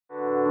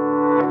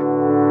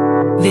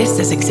This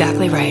is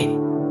exactly right.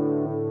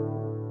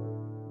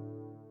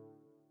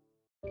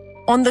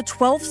 On the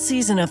 12th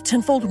season of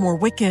Tenfold More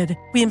Wicked,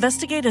 we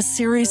investigate a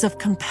series of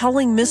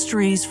compelling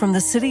mysteries from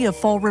the city of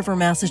Fall River,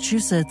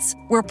 Massachusetts,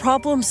 where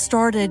problems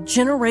started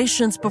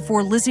generations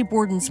before Lizzie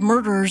Borden's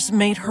murders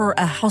made her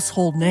a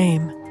household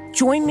name.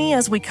 Join me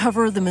as we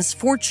cover the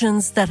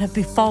misfortunes that have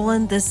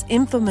befallen this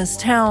infamous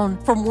town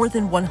for more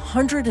than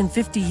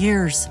 150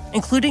 years,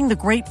 including the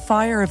Great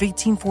Fire of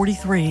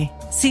 1843.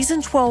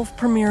 Season 12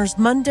 premieres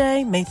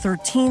Monday, May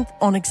 13th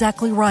on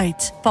Exactly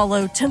Right.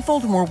 Follow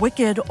Tenfold More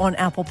Wicked on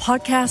Apple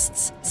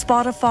Podcasts,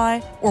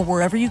 Spotify, or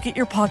wherever you get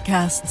your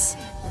podcasts.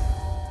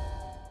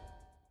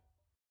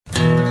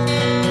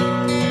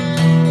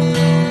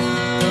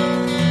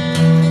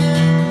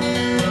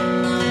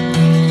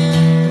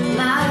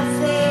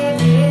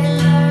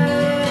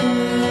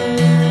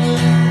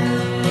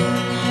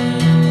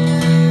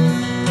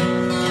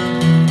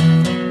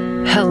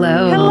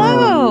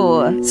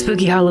 Hello.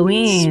 Spooky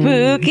Halloween.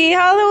 Spooky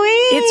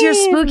Halloween. It's your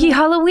spooky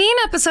Halloween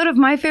episode of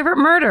My Favorite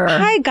Murder.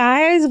 Hi,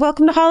 guys.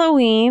 Welcome to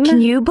Halloween.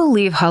 Can you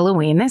believe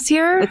Halloween this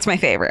year? It's my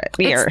favorite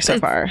year so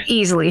far.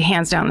 Easily,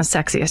 hands down, the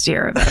sexiest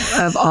year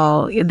of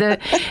all.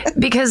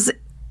 Because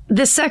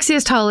the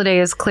sexiest holiday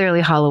is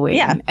clearly Halloween.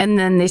 Yeah. And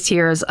then this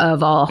year's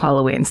of all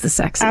Halloweens, the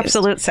sexiest.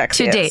 Absolute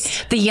sexiest. To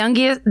date. The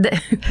youngest,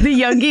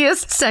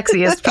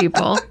 sexiest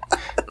people.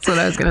 That's what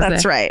I was going to say.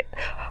 That's right.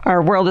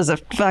 Our world is a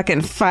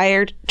fucking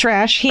fire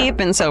trash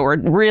heap, and so we're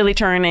really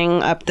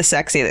turning up the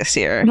sexy this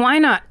year. Why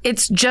not?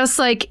 It's just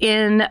like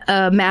in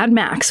Mad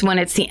Max when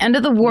it's the end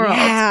of the world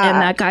and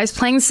that guy's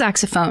playing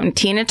saxophone.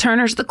 Tina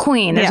Turner's the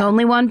queen. There's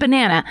only one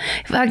banana.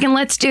 Fucking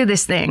let's do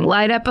this thing.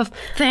 Light up a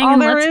thing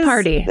and let's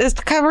party. Is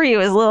to cover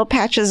you as little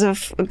patches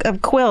of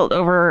quilt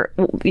over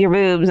your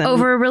boobs. And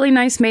over a really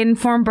nice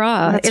maiden-form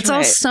bra. It's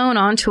all sewn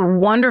onto a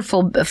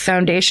wonderful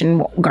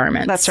foundation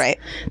garment. That's right.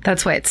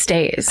 That's why it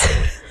stays.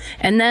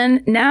 And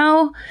then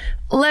now,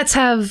 let's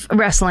have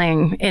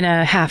wrestling in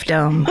a half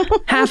dome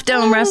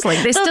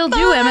wrestling. They still do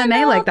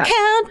MMA like that.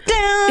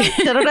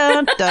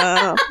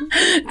 Countdown.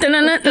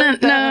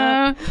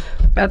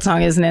 That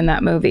song isn't in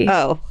that movie.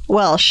 Oh,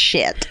 well,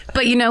 shit.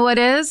 But you know what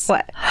is?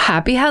 What?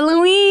 Happy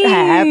Halloween.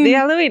 Happy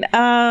Halloween.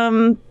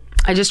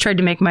 I just tried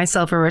to make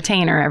myself a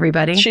retainer,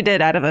 everybody. She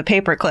did, out of a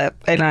paperclip,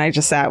 and I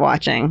just sat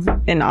watching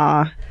in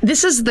awe.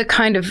 This is the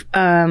kind of,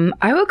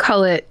 I would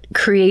call it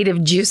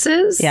creative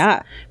juices.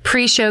 Yeah.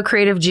 Pre-show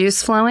creative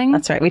juice flowing.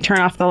 That's right. We turn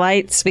off the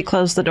lights. We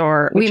close the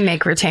door. We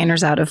make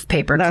retainers out of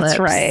paper clips. That's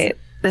right.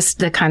 This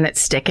the kind that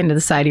stick into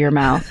the side of your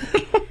mouth.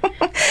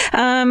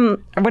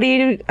 What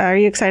are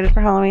you excited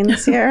for Halloween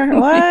this year?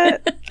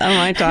 What am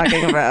I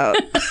talking about?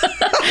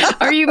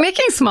 Are you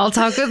making small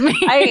talk with me?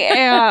 I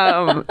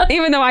am.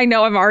 Even though I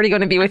know I'm already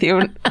going to be with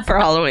you for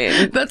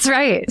Halloween. That's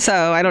right.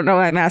 So I don't know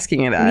why I'm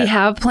asking you that. We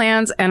have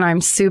plans, and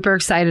I'm super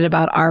excited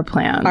about our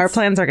plans. Our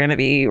plans are going to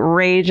be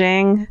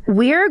raging.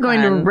 We are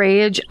going to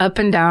rage up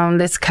and down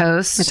this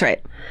coast. That's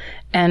right.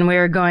 And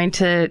we're going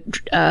to,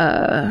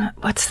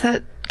 what's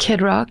that,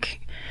 Kid Rock?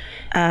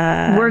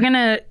 We're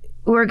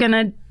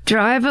gonna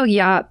drive a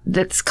yacht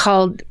that's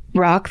called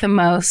Rock the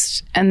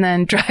Most, and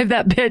then drive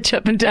that bitch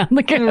up and down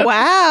the coast.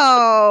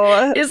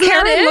 Wow. Isn't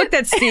Karen that it? looked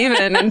at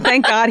Steven, and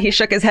thank God he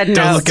shook his head no.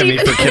 Don't look at me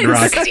for Kid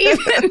Rock.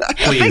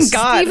 Please. Thank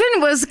God.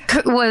 Steven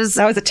was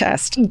That was a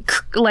test.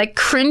 Like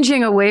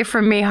cringing away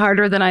from me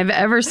harder than I've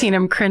ever seen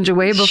him cringe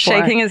away before.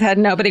 Shaking his head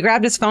no, but he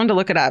grabbed his phone to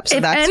look it up. So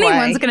if that's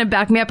anyone's why. going to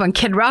back me up on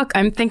Kid Rock,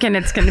 I'm thinking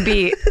it's going to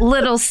be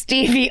little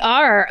Stevie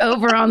R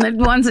over on the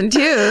ones and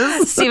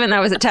twos. Steven, that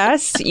was a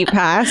test. You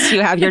passed.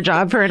 You have your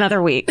job for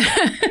another week.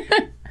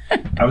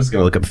 I was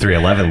going to look up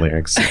 311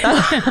 lyrics.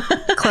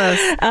 Close.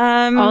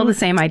 All the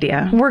same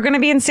idea. We're going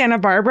to be in Santa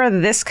Barbara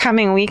this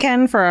coming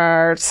weekend for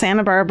our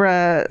Santa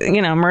Barbara,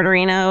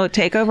 Murderino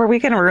takeover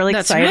weekend. We're really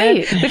excited.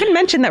 Right. We haven't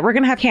mentioned that we're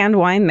going to have canned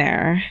wine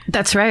there.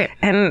 That's right.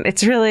 And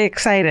it's really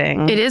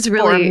exciting. It is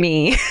really for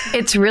me.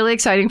 It's really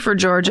exciting for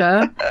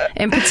Georgia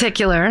in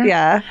particular.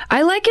 Yeah.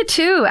 I like it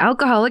too.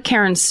 Alcoholic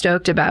Karen's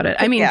stoked about it.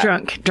 I mean,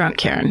 drunk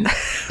Karen.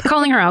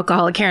 Calling her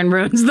alcoholic Karen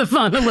ruins the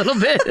fun a little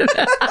bit.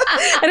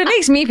 And it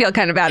makes me feel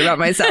kind of bad about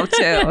myself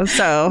too.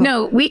 So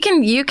no,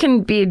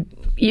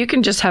 you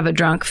can just have a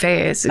drunk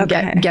face and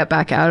get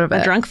back out of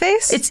it. A drunk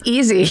face? It's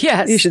easy.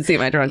 Yes. You should see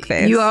my drunk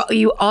face.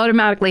 You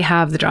automatically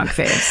have the drunk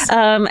face.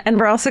 And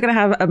we're also going to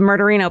have a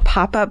Murderino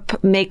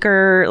pop-up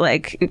maker,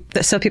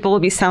 so people will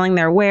be selling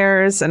their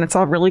wares, and it's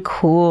all really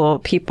cool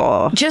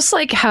people. Just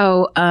like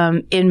how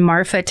in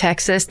Marfa,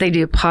 Texas, they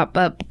do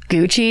pop-up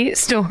Gucci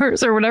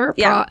stores or whatever.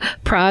 Yeah.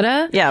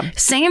 Prada. Yeah.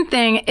 Same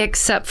thing,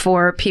 except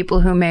for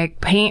people who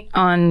make paint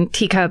on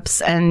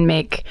teacups and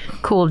make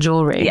cool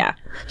jewelry. Yeah.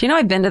 Do you know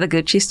I've been to the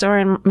Gucci store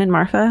in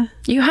Marfa?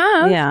 You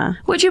have? Yeah.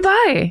 What'd you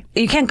buy?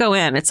 You can't go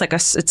in. It's like a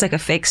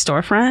fake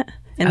storefront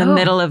in the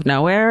middle of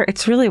nowhere.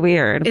 It's really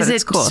weird, but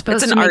it's cool.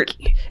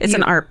 It's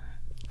an art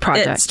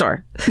project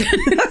store.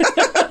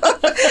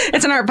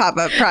 It's an art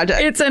pop-up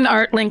project. It's an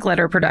art link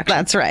letter production.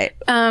 That's right.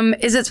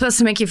 Is it supposed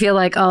to make you feel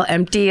like all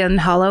empty and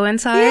hollow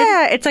inside?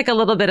 Yeah, it's like a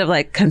little bit of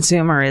like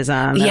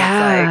consumerism.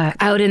 Yeah, It's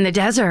out in the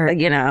desert.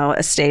 like,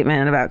 a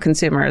statement about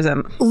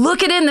consumerism.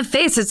 Look it in the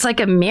face. It's like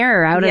a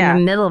mirror out in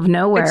the middle of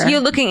nowhere. It's you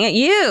looking at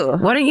you.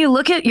 Why don't you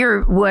look at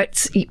your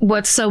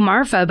what's so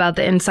Marfa about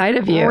the inside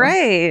of you?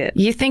 Right.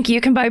 You think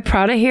you can buy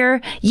Prada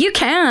here? You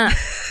can't.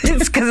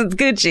 It's because it's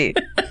Gucci.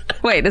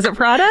 Wait, is it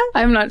Prada?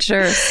 I'm not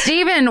sure.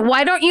 Steven,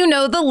 why don't you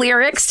know the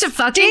lyrics to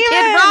fucking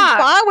Kid Rock?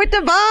 Ba with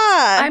the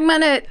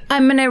ba.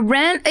 I'm gonna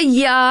rent a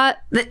yacht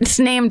that's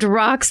named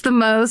Rocks the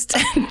Most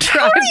and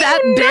drive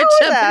that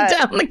bitch up and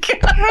down the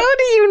coast. How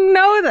do you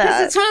know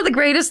that? It's one of the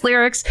greatest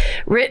lyrics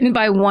written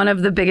by one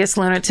of the biggest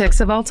lunatics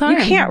of all time.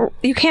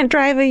 You can't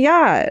drive a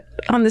yacht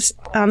on the.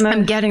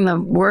 I'm getting the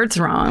words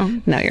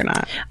wrong. No, you're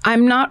not.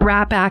 I'm not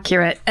rap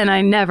accurate, and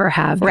I never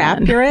have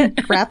been.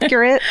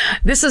 Rap-curate?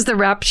 This is the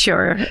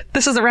Rapture.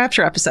 This is a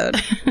Rapture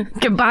episode.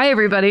 Goodbye,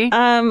 everybody.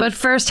 But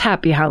first,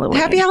 happy Halloween.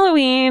 Happy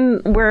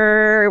Halloween.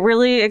 We're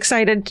really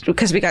excited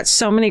because we got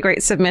so many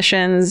great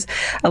submissions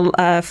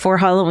for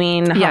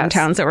Halloween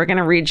hometowns that we're going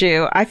to read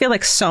you. I feel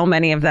like so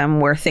many of them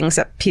were things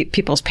that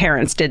people's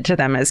parents did to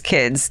them as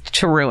kids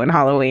to ruin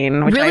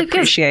Halloween, which really, I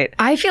appreciate.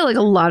 I feel like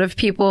a lot of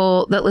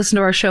people that listen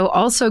to our show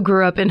also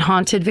grew up in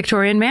haunted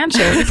Victorian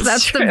mansions.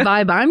 That's the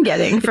vibe I'm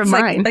getting from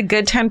mine. Like a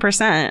good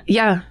 10%.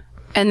 Yeah.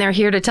 And they're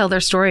here to tell their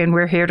story, and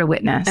we're here to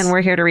witness. And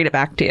we're here to read it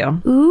back to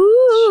you.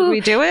 Ooh. Should we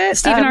do it?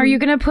 Stephen, are you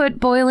going to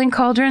put boiling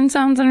cauldron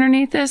sounds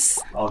underneath this?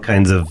 All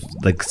kinds of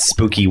like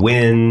spooky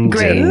wind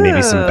Great. and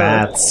maybe some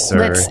bats.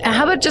 Or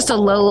How about just a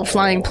low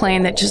flying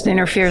plane that just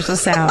interferes with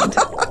sound?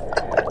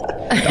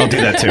 I'll do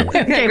that too.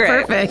 Okay,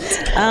 great. perfect.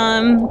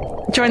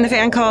 Join the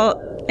fan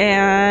cult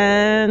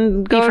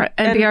and go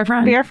and be our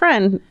friend. Be our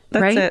friend.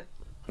 That's Right? it.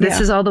 This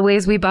is all the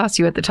ways we boss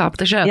you at the top of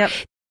the show. Yep.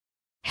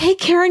 Hey,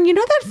 Karen, you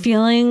know that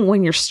feeling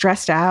when you're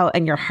stressed out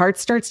and your heart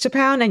starts to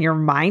pound and your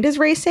mind is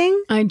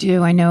racing? I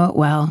do. I know it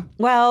well.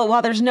 Well,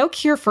 while there's no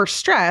cure for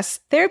stress,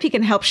 therapy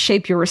can help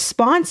shape your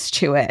response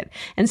to it.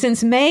 And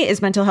since May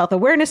is Mental Health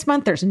Awareness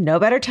Month, there's no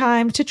better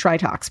time to try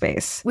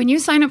Talkspace. When you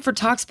sign up for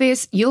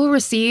Talkspace, you'll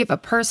receive a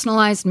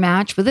personalized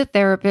match with a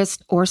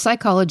therapist or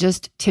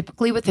psychologist,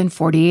 typically within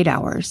 48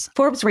 hours.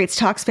 Forbes rates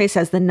Talkspace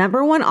as the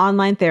 #1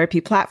 online therapy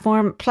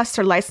platform, plus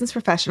their licensed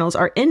professionals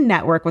are in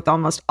network with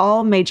almost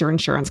all major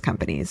insurance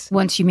companies.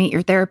 Once you meet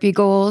your therapy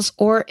goals,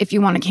 or if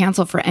you want to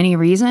cancel for any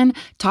reason,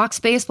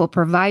 Talkspace will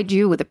provide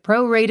you with a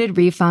prorated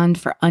refund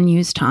for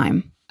unused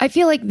time. I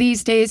feel like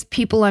these days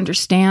people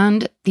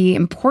understand the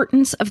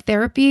importance of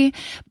therapy,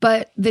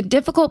 but the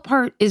difficult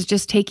part is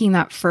just taking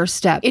that first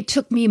step. It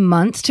took me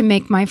months to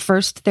make my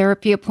first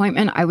therapy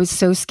appointment. I was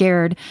so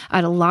scared. I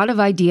had a lot of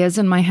ideas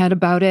in my head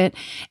about it.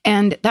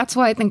 And that's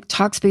why I think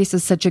Talkspace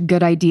is such a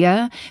good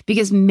idea,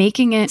 because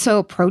making it so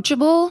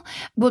approachable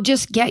will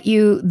just get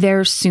you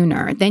there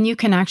sooner. Then you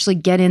can actually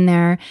get in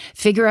there,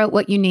 figure out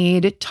what you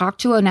need, talk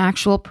to an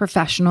actual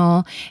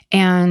professional,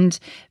 and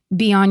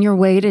be on your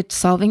way to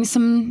solving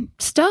some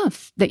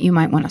stuff that you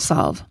might want to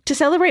solve. To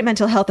celebrate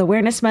Mental Health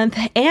Awareness Month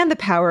and the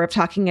power of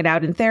talking it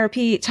out in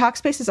therapy,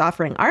 Talkspace is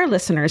offering our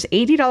listeners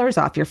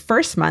 $80 off your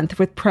first month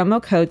with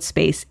promo code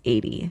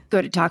SPACE80.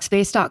 Go to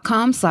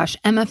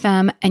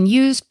Talkspace.com/MFM and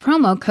use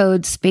promo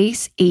code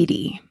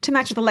SPACE80. To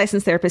match with a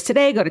licensed therapist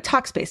today, go to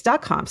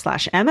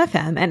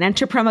Talkspace.com/MFM and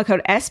enter promo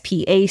code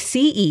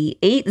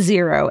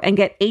SPACE80 and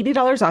get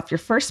 $80 off your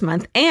first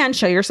month and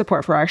show your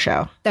support for our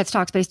show. That's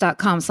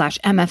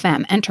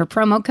Talkspace.com/MFM. Enter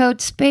promo code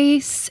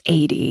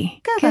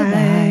SPACE80.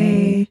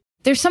 Goodbye.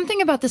 There's something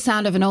about the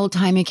sound of an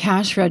old-timey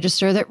cash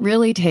register that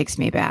really takes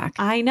me back.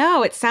 I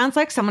know. It sounds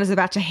like someone is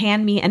about to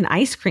hand me an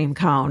ice cream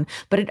cone,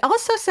 but it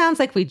also sounds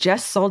like we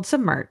just sold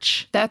some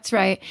merch. That's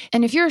right.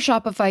 And if you're a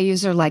Shopify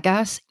user like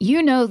us,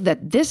 you know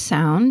that this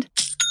sound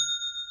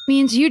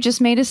means you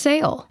just made a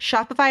sale.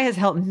 Shopify has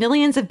helped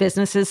millions of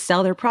businesses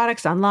sell their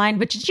products online,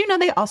 but did you know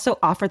they also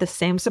offer the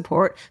same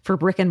support for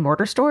brick and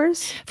mortar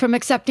stores? From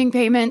accepting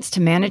payments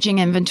to managing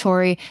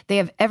inventory, they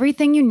have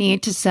everything you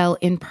need to sell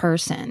in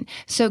person.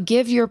 So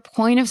give your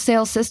point of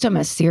sale system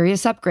a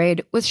serious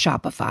upgrade with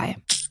Shopify.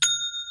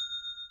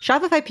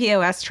 Shopify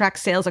POS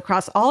tracks sales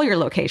across all your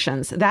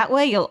locations. That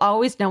way, you'll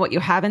always know what you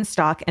have in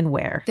stock and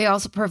where. They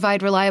also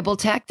provide reliable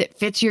tech that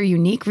fits your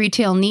unique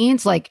retail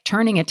needs, like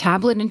turning a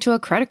tablet into a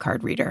credit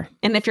card reader.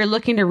 And if you're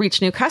looking to reach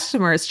new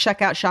customers,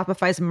 check out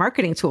Shopify's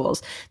marketing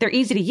tools. They're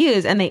easy to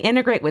use, and they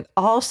integrate with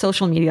all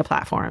social media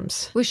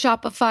platforms. With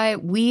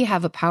Shopify, we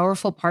have a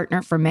powerful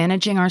partner for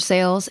managing our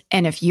sales.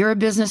 And if you're a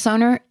business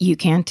owner, you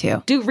can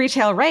too. Do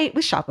retail right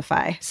with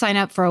Shopify. Sign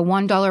up for a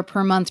 $1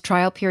 per month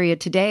trial period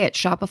today at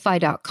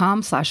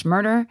shopify.com/murder.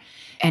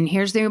 And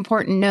here's the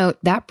important note,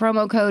 that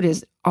promo code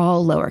is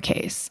all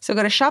lowercase. So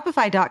go to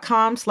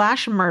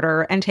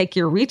shopify.com/murder and take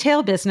your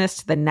retail business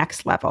to the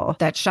next level.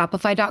 That's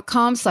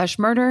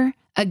shopify.com/murder.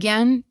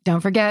 Again,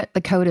 don't forget,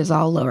 the code is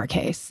all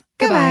lowercase.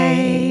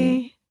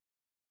 Goodbye.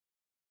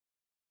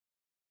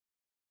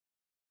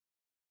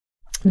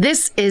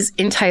 This is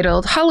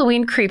entitled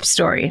Halloween Creep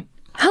Story.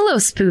 Hello,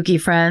 spooky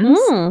friends.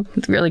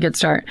 It's a really good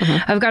start.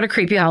 I've got a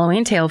creepy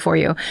Halloween tale for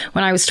you.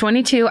 When I was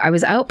 22, I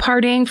was out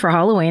partying for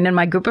Halloween and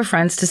my group of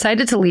friends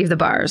decided to leave the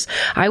bars.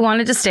 I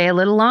wanted to stay a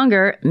little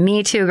longer.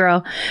 Me too,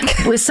 girl.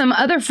 With some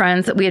other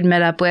friends that we had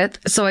met up with.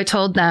 So I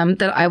told them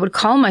that I would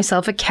call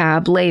myself a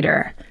cab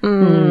later.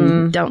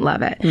 Don't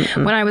love it.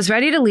 When I was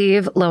ready to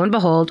leave, lo and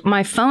behold,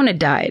 my phone had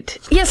died.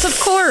 Yes, of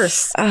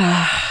course.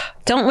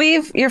 Don't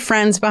leave your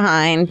friends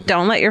behind.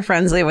 Don't let your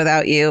friends leave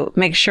without you.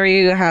 Make sure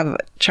you have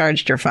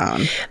charged your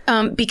phone.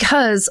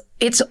 Because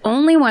it's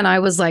only when I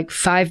was like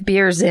 5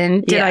 beers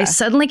in did I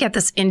suddenly get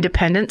this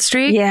independent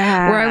streak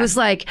where I was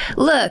like,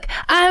 look,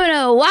 I'm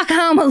going to walk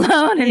home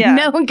alone and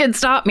no one can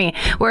stop me.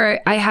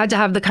 Where I had to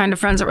have the kind of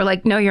friends that were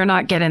like, no, you're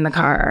not getting in the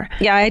car.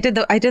 Yeah, I did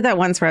that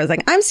once where I was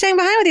like, I'm staying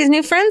behind with these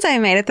new friends I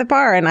made at the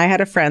bar. And I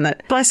had a friend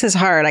that, bless his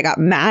heart, I got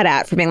mad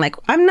at for being like,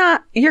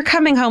 you're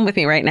coming home with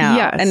me right now.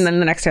 Yes. And then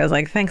the next day I was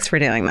like, thanks for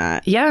doing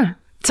that. Yeah.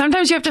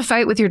 Sometimes you have to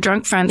fight with your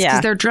drunk friends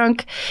because they're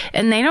drunk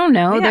and they don't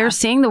know. They're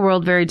seeing the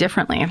world very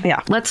differently.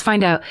 Yeah. Let's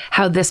find out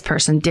how this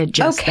person did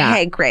just that.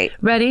 Okay, great.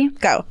 Ready?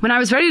 Go. When I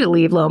was ready to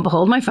leave, lo and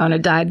behold, my phone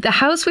had died. The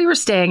house we were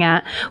staying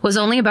at was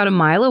only about a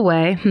mile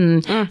away.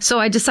 So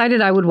I decided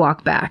I would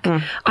walk back.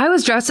 I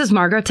was dressed as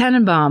Margot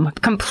Tenenbaum,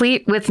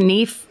 complete with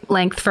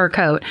knee-length fur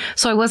coat.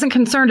 So I wasn't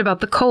concerned about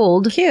the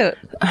cold. Cute.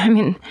 I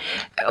mean,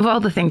 of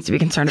all the things to be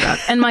concerned about.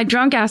 And my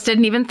drunk ass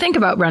didn't even think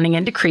about running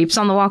into creeps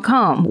on the walk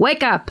home.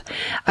 Wake up.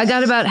 I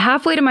got about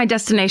halfway to my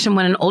destination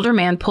when an older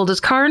man pulled his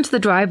car into the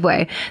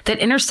driveway that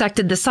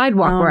intersected the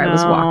sidewalk where I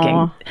was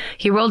walking.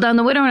 He rolled down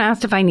the window and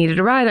asked if I needed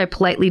a ride. I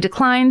politely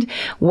declined,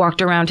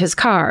 walked around his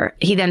car.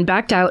 He then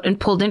backed out and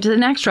pulled into the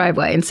next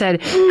driveway and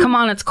said, come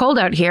on, it's cold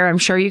out here. I'm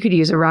sure you could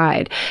use a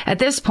ride. At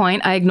this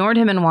point, I ignored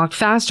him and walked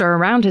faster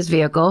around his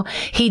vehicle.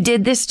 He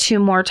did this 2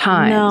 more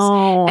times.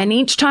 No. And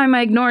each time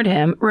I ignored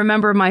him,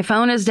 remember, my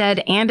phone is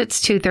dead and it's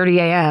 2:30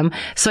 a.m.,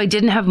 so I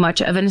didn't have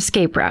much of an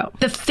escape route.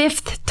 The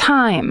 5th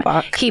time,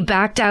 he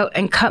backed out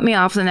and cut me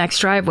off the next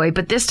driveway,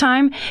 but this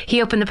time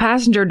he opened the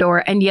passenger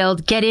door and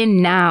yelled, get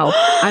in now.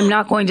 I'm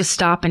not going to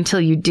stop until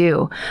you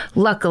do.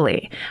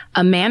 Luckily,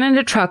 a man in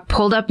a truck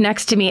pulled up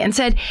next to me and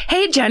said,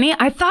 hey, Jenny,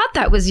 I thought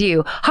that was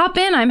you. Hop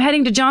in. I'm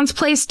heading to John's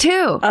place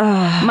too.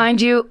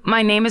 Mind you,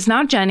 my name is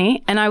not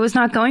Jenny and I was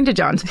not going to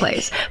John's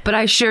place, but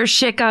I sure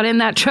shit got in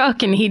that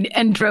truck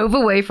and drove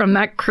away from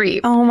that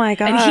creep. Oh my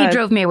God. And he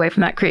drove me away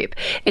from that creep.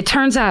 It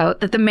turns out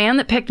that the man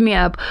that picked me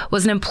up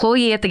was an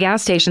employee at the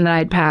gas station that I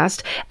had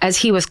passed. As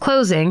he was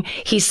closing,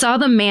 he saw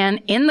the man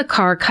in the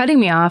car cutting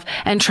me off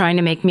and trying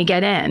to make me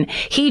get in.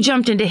 He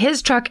jumped into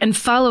his truck and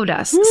followed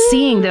us,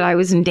 seeing that I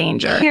was in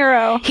danger.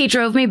 Hero. He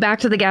drove me back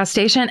to the gas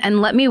station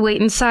and let me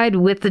wait inside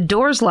with the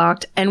doors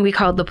locked, and we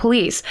called the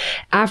police.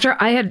 After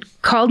I had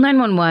called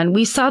 911,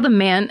 we saw the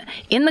man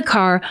in the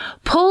car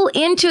pull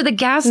into the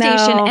gas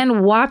station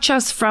and watch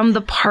us from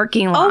the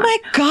parking lot. Oh my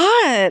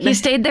God. He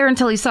stayed there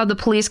until he saw the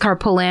police car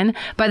pull in.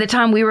 By the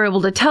time we were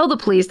able to tell the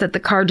police that the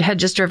car had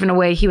just driven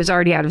away, he was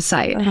already out of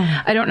sight.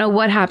 I don't know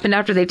what happened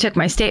after they took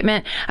my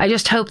statement. I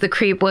just hope the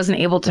creep wasn't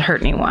able to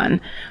hurt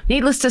anyone.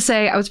 Needless to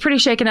say, I was pretty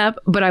shaken up,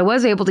 but I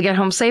was able to get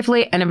home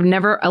safely and have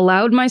never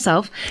allowed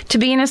myself to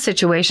be in a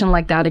situation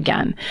like that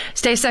again.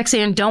 Stay sexy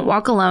and don't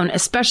walk alone,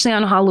 especially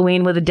on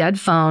Halloween with a dead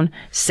phone.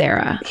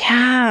 Sarah.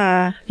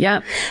 Yeah.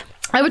 Yep.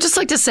 I would just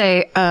like to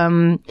say,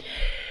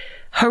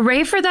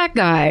 hooray for that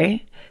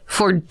guy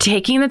for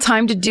taking the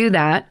time to do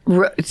that,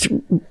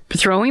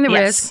 throwing the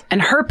risk,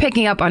 and her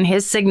picking up on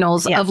his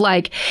signals of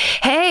like,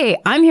 hey,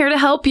 I'm here to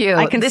help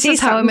you. This is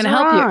how I'm going to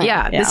help you.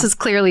 Yeah, this is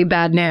clearly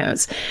bad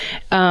news.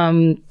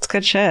 It's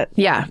good shit.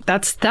 Yeah,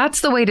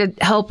 that's the way to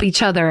help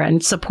each other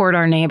and support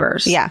our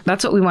neighbors. Yeah.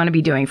 That's what we want to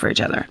be doing for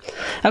each other.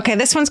 Okay,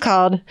 this one's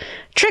called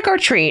Trick or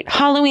Treat,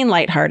 Halloween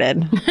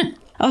Lighthearted.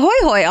 Ahoy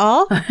hoy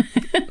all.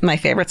 My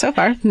favorite so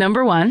far.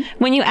 Number 1.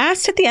 When you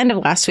asked at the end of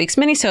last week's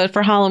minisode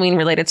for Halloween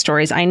related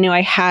stories, I knew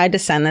I had to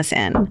send this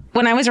in.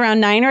 When I was around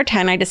 9 or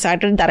 10, I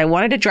decided that I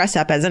wanted to dress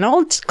up as an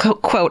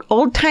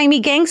old-timey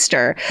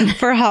gangster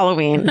for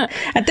Halloween.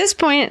 At this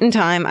point in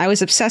time, I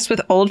was obsessed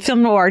with old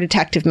film noir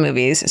detective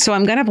movies, so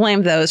I'm going to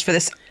blame those for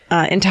this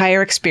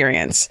entire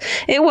experience.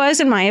 It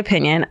was, in my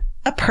opinion,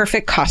 a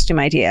perfect costume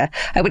idea.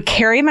 I would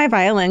carry my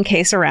violin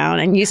case around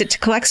and use it to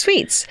collect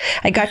sweets.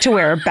 I got to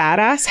wear a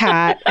badass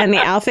hat, and the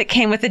outfit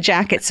came with a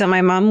jacket so my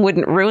mom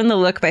wouldn't ruin the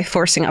look by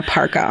forcing a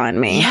parka on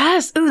me.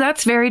 Yes. Ooh,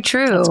 that's very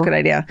true. That's a good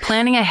idea.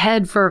 Planning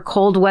ahead for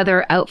cold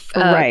weather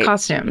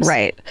costumes.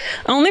 Right.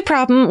 Only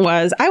problem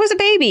was I was a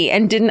baby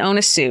and didn't own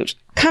a suit.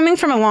 Coming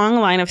from a long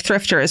line of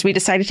thrifters, we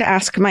decided to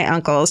ask my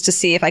uncles to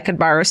see if I could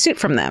borrow a suit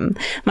from them.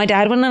 My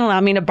dad wouldn't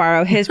allow me to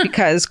borrow his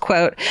because,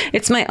 quote,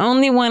 it's my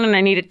only one and I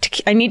need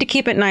to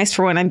keep it nice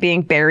for when I'm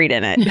being buried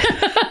in it.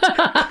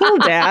 Cool,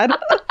 Dad.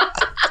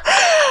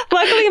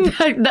 Luckily,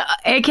 the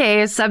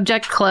AKA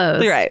subject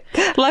closed. Right.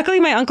 Luckily,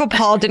 my Uncle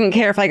Paul didn't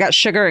care if I got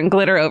sugar and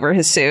glitter over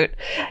his suit.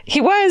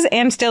 He was,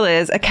 and still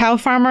is, a cow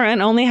farmer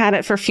and only had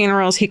it for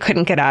funerals he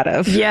couldn't get out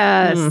of.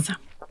 Yes.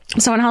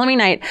 So on Halloween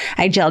night,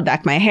 I gelled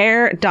back my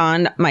hair,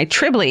 donned my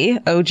Tribly,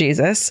 oh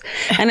Jesus,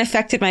 and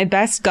affected my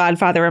best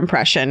Godfather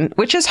impression,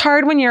 which is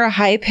hard when you're a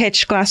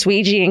high-pitched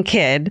Glaswegian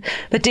kid,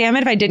 but damn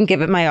it if I didn't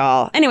give it my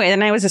all. Anyway, the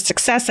night was a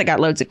success. I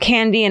got loads of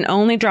candy and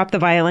only dropped the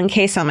violin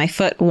case on my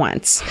foot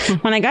once.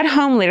 When I got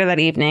home later that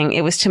evening,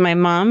 it was to my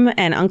mom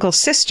and uncle's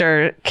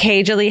sister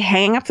cagily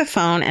hanging up the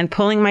phone and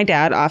pulling my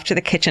dad off to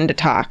the kitchen to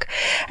talk.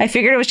 I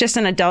figured it was just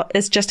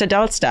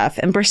adult stuff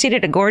and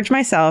proceeded to gorge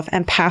myself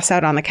and pass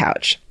out on the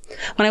couch.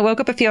 When I woke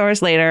up a few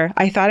hours later,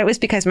 I thought it was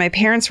because my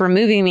parents were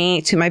moving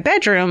me to my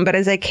bedroom, but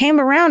as I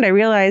came around, I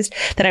realized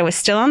that I was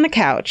still on the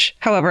couch.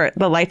 However,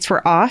 the lights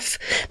were off.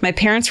 My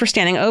parents were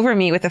standing over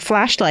me with a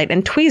flashlight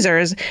and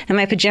tweezers, and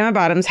my pajama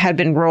bottoms had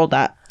been rolled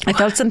up. I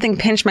felt something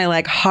pinch my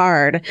leg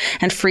hard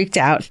and freaked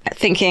out,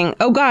 thinking,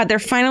 oh God, they're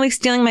finally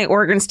stealing my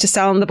organs to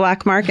sell on the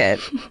black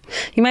market.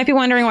 You might be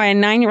wondering why a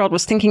 9-year-old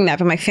was thinking that,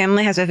 but my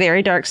family has a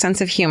very dark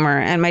sense of humor,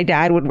 and my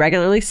dad would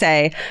regularly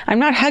say, I'm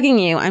not hugging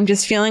you, I'm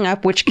just feeling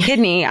up which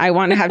kidney I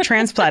want to have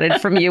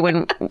transplanted from you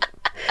when...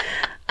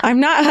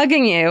 I'm not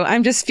hugging you,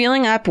 I'm just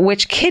feeling up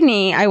which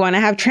kidney I want to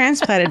have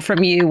transplanted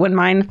from you when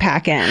mine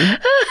pack in.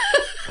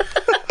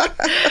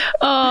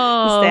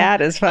 Oh,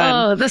 that is fun.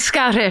 Oh, the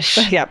Scottish.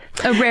 Yep.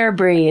 A rare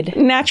breed.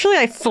 Naturally,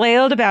 I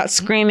flailed about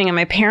screaming, and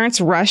my parents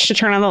rushed to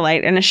turn on the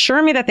light and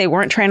assure me that they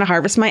weren't trying to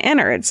harvest my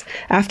innards.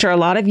 After a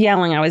lot of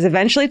yelling, I was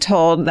eventually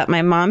told that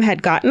my mom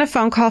had gotten a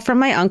phone call from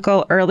my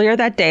uncle earlier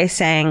that day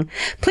saying,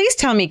 please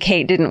tell me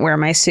Kate didn't wear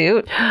my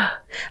suit.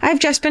 I've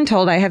just been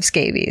told I have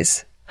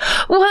scabies.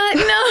 What?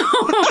 No.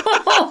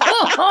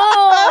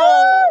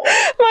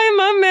 My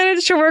mom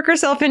managed to work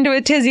herself into a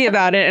tizzy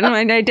about it. And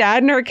when my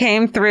dad and her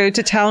came through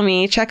to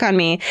check on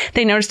me,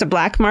 they noticed a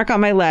black mark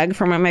on my leg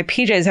from when my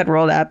PJs had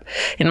rolled up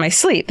in my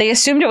sleep. They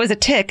assumed it was a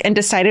tick and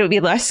decided it would be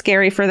less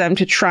scary for them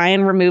to try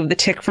and remove the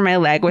tick from my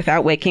leg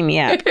without waking me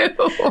up.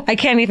 Ew. I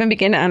can't even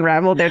begin to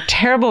unravel their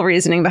terrible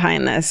reasoning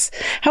behind this.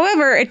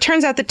 However, it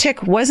turns out the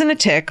tick wasn't a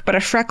tick, but a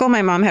freckle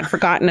my mom had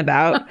forgotten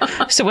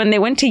about. So when they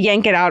went to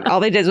yank it out,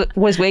 all they did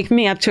was wake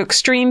me up to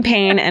extreme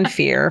pain and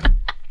fear.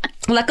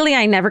 Luckily,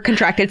 I never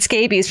contracted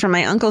scabies from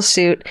my uncle's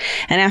suit,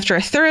 and after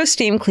a thorough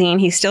steam clean,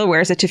 he still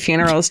wears it to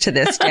funerals to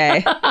this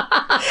day.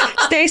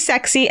 Stay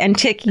sexy and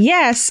tick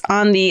yes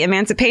on the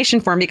emancipation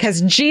form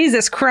because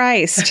Jesus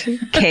Christ,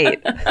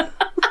 Kate.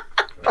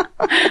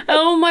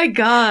 Oh my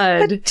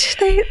God.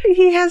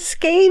 He has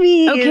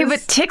scabies. Okay, but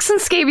ticks and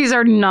scabies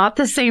are not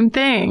the same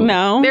thing.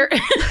 No.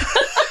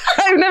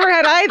 I've never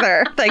had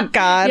either. Thank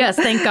God. Yes,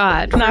 thank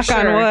God. Knock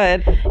on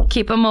wood.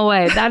 Keep them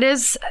away. That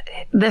is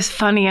the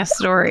funniest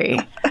story.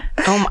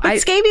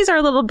 Scabies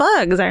are little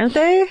bugs, aren't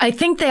they? I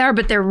think they are,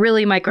 but they're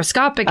really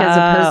microscopic as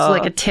opposed to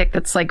like a tick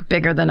that's like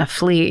bigger than a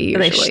flea.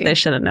 Usually. They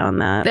should have known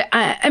that.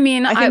 I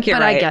think you're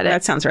right. I get it.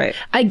 That sounds right.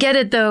 I get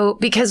it though,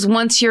 because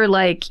once you're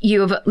like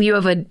you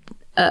have a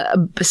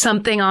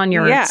something on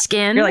your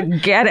skin. You're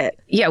like, get it.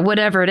 Yeah,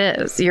 whatever it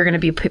is, you're going to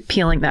be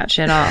peeling that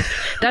shit off.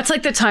 That's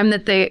like the time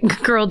that the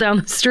girl down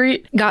the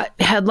street got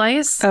head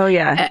lice. Oh,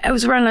 yeah. It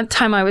was around the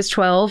time I was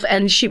 12,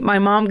 and my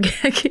mom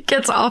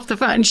gets off the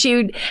phone.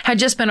 She had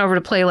just been over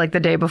to play like the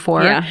day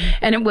before. Yeah.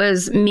 And it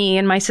was me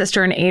and my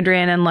sister and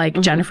Adrian and like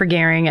Jennifer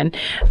Gehring.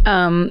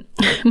 And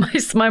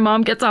my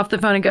mom gets off the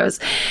phone and goes,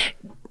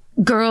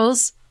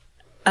 girls,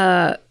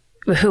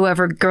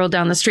 whoever girl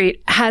down the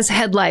street has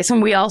head lice,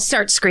 and we all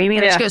start screaming,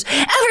 and she goes,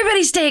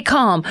 everybody stay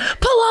calm,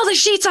 pull all the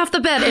sheets off the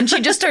bed, and she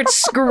just starts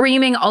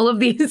screaming all of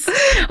these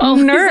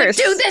nurse,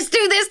 like,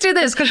 do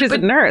this because she's a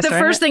nurse. The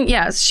first thing,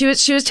 she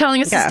was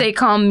telling us to stay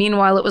calm.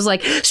 Meanwhile, it was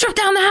like, strip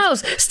down the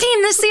house,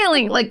 steam the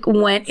ceiling, like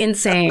went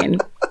insane.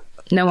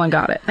 No one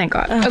got it, thank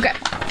God. Okay,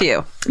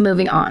 phew.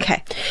 Moving on.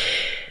 Okay.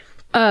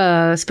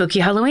 Spooky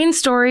Halloween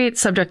story,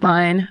 subject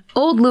line,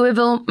 Old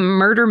Louisville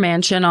murder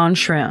mansion on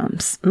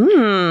shrooms.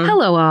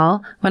 Hello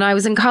all. When I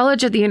was in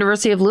college at the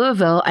University of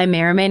Louisville, I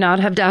may or may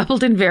not have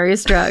dabbled in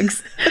various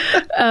drugs.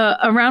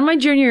 Around my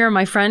junior year,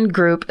 my friend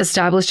group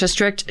established a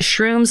strict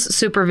shrooms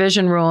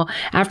supervision rule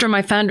after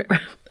my friend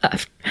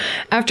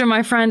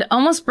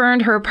almost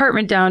burned her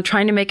apartment down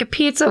trying to make a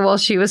pizza while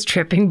she was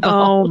tripping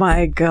balls. Oh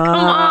my God.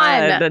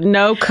 Come on.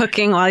 No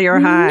cooking while you're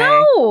high.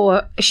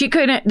 No. She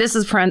couldn't, this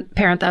is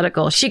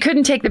parenthetical, she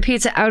couldn't take the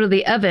pizza out of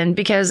the oven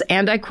because,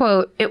 and I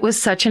quote, it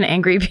was such an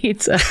angry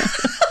pizza.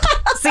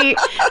 See,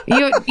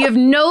 you have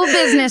no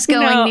business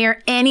going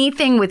near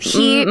anything with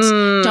heat.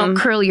 Don't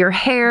curl your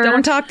hair.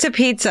 Don't talk to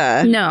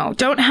pizza. No,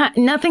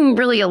 nothing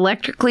really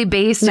electrically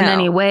based in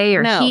any way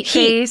or heat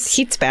based.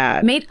 Heat's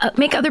bad.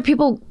 Make other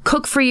people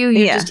cook for you.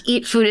 You just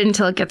eat food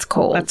until it gets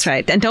cold. That's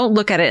right. And don't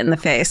look at it in the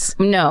face.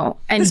 No,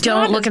 and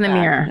don't look in the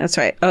mirror. That's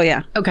right. Oh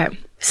yeah. Okay.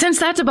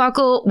 Since that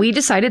debacle, we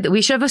decided that we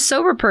should have a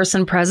sober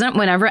person present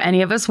whenever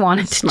any of us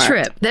wanted to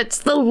trip. That's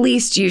the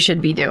least you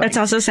should be doing. That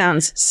also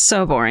sounds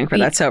so boring for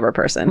that sober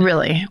person.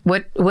 Really?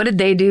 What did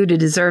they do to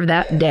deserve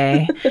that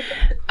day?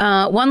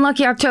 One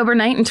lucky October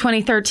night in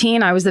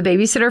 2013, I was the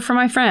babysitter for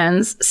my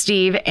friends,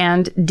 Steve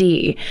and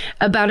Dee.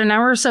 About an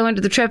hour or so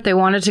into the trip, they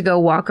wanted to go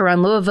walk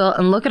around Louisville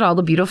and look at all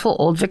the beautiful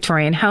old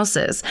Victorian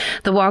houses.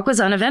 The walk was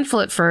uneventful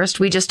at first.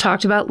 We just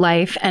talked about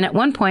life, and at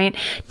one point,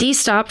 Dee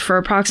stopped for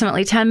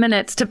approximately 10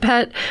 minutes to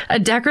pet a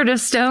decorative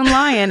stone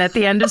lion at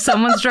the end of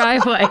someone's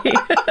driveway.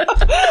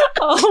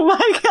 Oh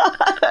my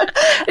God.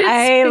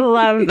 I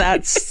love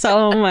that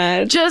so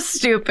much. Just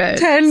stupid.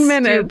 10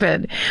 minutes.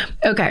 Stupid.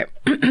 Okay.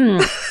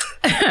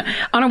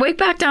 On our way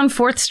back down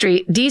 4th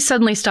Street, Dee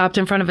suddenly stopped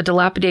in front of a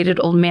dilapidated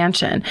old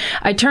mansion.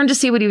 I turned to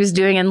see what he was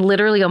doing and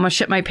literally almost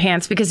shit my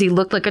pants because he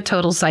looked like a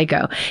total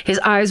psycho. His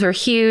eyes were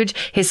huge,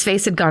 his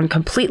face had gone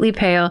completely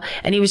pale,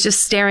 and he was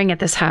just staring at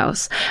this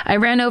house. I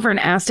ran over and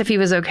asked if he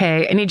was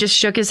okay, and he just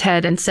shook his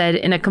head and said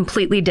in a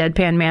completely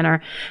deadpan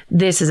manner,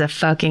 "This is a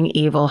fucking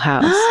evil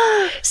house."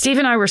 Steve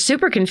and I were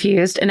super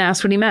confused and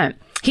asked what he meant.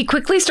 He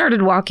quickly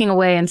started walking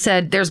away and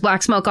said, "There's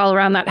black smoke all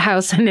around that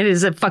house and it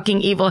is a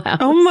fucking evil house."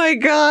 Oh my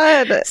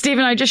God. Steve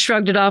and I just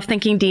shrugged it off,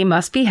 thinking Dee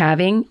must be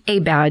having a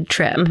bad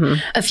trip.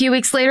 A few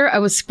weeks later, I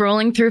was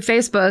scrolling through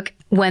Facebook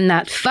when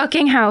that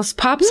fucking house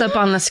pops up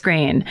on the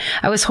screen.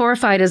 I was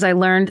horrified as I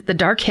learned the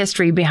dark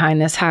history behind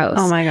this house.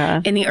 Oh my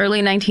God. In the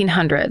early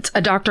 1900s,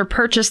 a doctor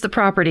purchased the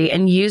property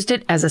and used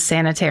it as a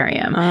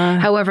sanitarium.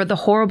 However, the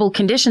horrible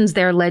conditions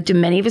there led to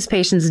many of his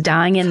patients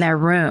dying in their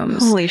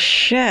rooms. Holy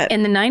shit.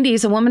 In the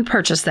 90s, a woman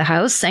purchased the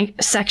house,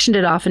 sectioned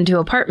it off into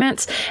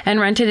apartments, and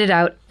rented it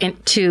out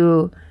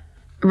to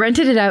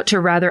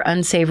rather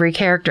unsavory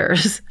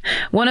characters.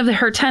 One of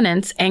her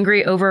tenants,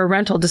 angry over a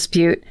rental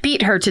dispute,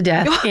 beat her to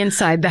death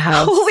inside the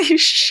house. Holy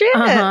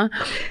shit.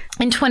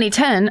 In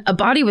 2010, a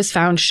body was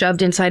found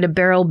shoved inside a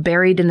barrel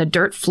buried in the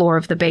dirt floor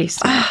of the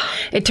basement.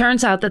 It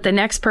turns out that the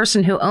next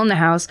person who owned the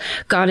house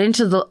got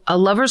into a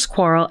lover's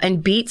quarrel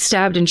and beat,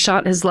 stabbed, and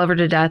shot his lover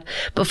to death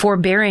before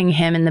burying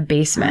him in the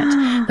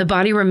basement. The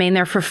body remained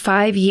there for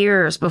 5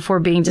 years before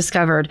being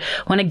discovered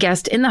when a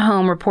guest in the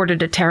home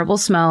reported a terrible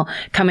smell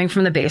coming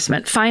from the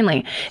basement.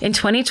 Finally, in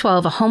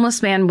 2012, a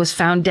homeless man was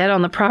found dead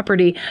on the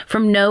property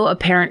from no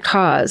apparent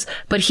cause,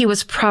 but he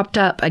was propped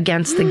up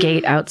against the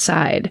gate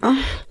outside.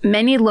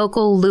 Many local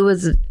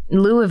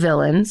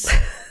Louisvillians.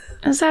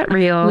 Is that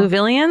real?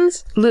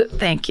 Louisvillians?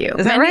 Thank you.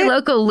 Is that right? Many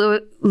local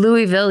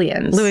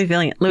Louisvillians.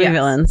 Louisvillians.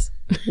 Yes.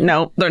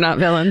 No, they're not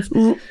villains.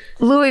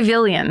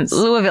 Louisvillians.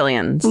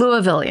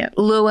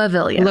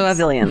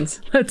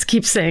 Let's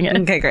keep saying it.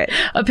 Okay, great.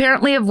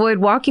 Apparently avoid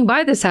walking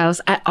by this house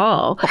at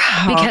all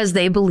because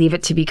they believe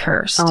it to be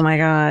cursed. Oh my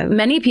God.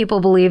 Many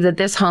people believe that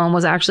this home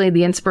was actually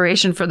the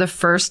inspiration for the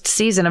first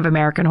season of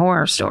American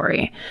Horror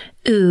Story.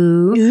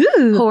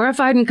 Ooh.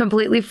 Horrified and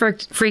completely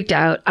freaked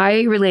out,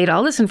 I relayed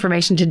all this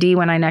information to Dee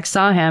when I next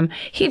saw him.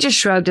 He just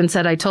shrugged and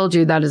said, "I told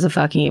you that is a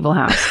fucking evil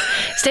house."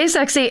 Stay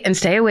sexy and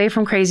stay away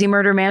from crazy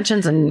murder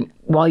mansions, and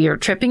while you're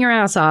tripping your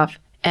ass off,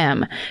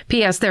 M.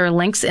 P.S. There are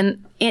links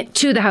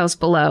to the house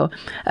below.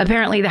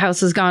 Apparently, the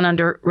house has gone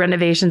under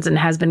renovations and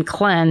has been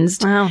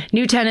cleansed. Wow.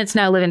 New tenants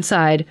now live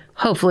inside.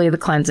 Hopefully, the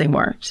cleansing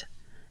worked.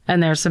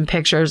 And there's some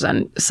pictures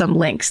and some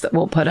links that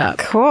we'll put up.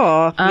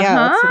 Cool.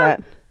 Yeah, let's do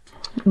that.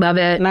 Love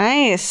it.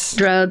 Nice.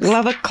 Drugs.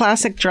 Love a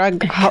classic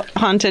drug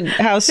haunted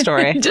house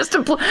story. Just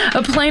a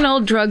plain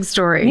old drug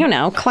story. You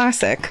know,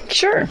 classic.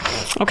 Sure.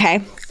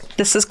 Okay.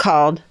 This is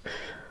called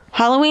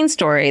Halloween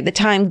Story, the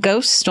Time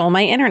Ghosts Stole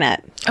My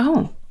Internet.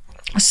 Oh.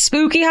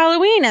 Spooky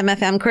Halloween,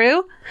 MFM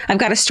crew. I've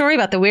got a story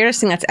about the weirdest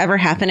thing that's ever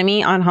happened to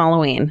me on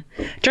Halloween.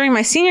 During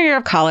my senior year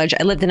of college,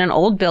 I lived in an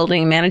old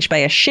building managed by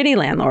a shitty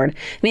landlord,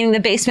 meaning the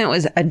basement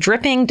was a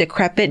dripping,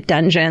 decrepit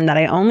dungeon that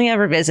I only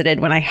ever visited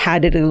when I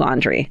had to do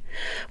laundry.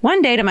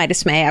 One day, to my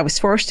dismay, I was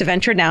forced to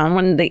venture down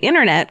when the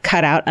internet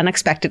cut out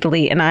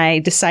unexpectedly, and I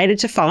decided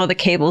to follow the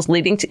cables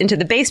leading into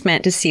the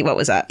basement to see what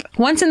was up.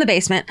 Once in the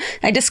basement,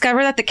 I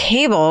discovered that the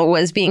cable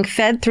was being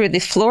fed through the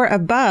floor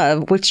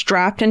above, which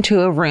dropped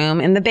into a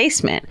room in the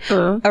basement,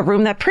 a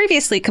room that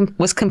previously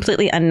was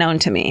completely unknown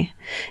to me.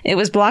 It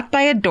was blocked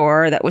by a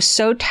door that was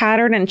so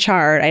tattered and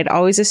charred, I'd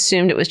always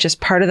assumed it was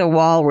just part of the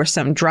wall where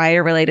some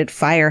dryer-related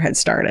fire had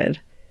started.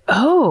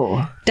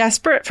 Oh.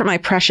 Desperate for my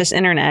precious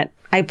internet,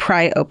 I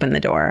pry open the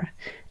door.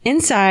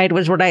 Inside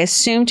was what I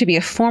assumed to be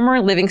a former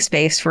living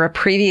space for a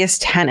previous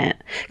tenant,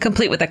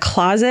 complete with a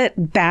closet,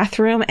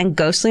 bathroom, and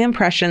ghostly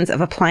impressions of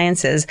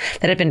appliances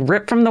that had been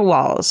ripped from the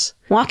walls.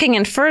 Walking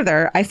in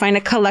further, I find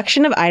a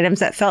collection of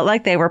items that felt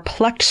like they were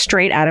plucked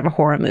straight out of a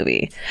horror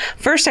movie.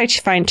 First, I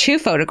find 2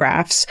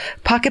 photographs,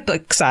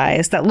 pocketbook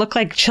size, that look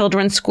like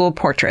children's school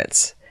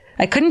portraits.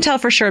 I couldn't tell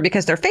for sure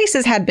because their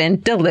faces had been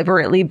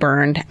deliberately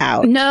burned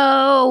out.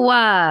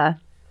 No!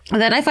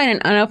 Then I find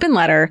an unopened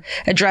letter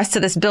addressed to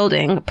this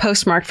building,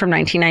 postmarked from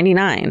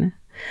 1999.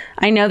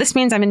 I know this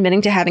means I'm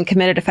admitting to having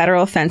committed a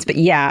federal offense, but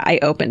yeah, I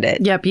opened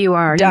it. Yep, you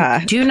are. Duh.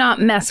 Do not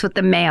mess with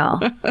the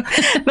mail.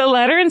 The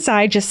letter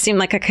inside just seemed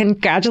like a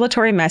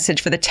congratulatory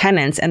message for the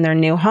tenants and their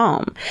new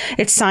home.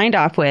 It's signed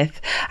off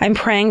with, "I'm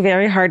praying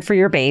very hard for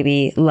your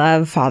baby.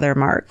 Love, Father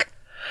Mark."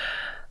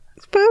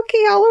 Spooky.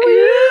 spooky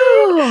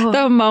Halloween.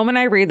 The moment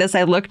I read this,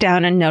 I look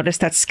down and notice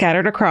that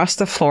scattered across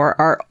the floor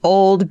are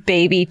old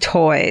baby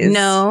toys.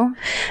 No.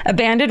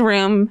 Abandoned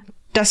room,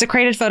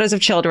 desecrated photos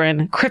of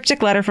children,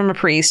 cryptic letter from a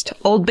priest,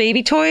 old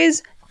baby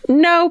toys.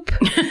 Nope.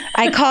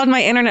 I called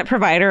my internet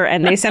provider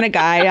and they sent a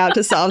guy out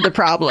to solve the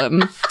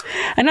problem.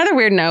 Another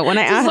weird note, when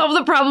I asked... solve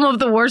the problem of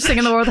the worst thing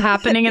in the world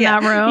happening in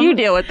that room? You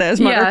deal with this,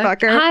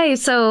 motherfucker. Hi,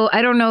 so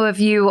I don't know if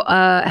you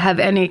have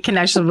any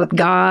connection with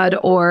God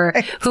or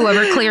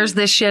whoever clears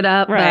this shit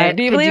up. Right.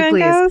 Do you believe in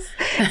ghosts?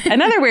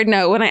 Another weird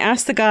note, when I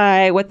asked the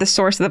guy what the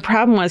source of the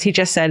problem was, he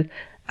just said,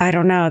 I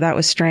don't know, that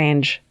was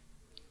strange.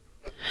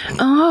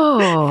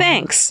 Oh,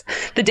 thanks.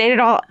 The date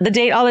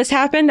all this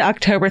happened,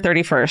 October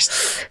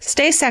 31st.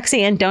 Stay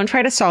sexy and don't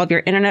try to solve your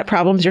internet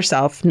problems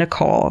yourself,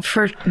 Nicole.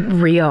 For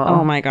real.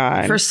 Oh my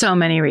God. For so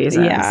many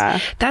reasons. Yeah.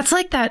 That's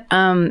like that.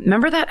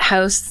 Remember that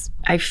house?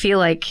 I feel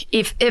like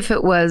if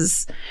it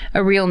was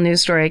a real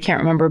news story, I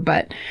can't remember,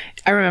 but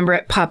I remember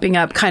it popping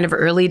up kind of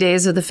early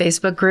days of the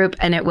Facebook group,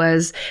 and it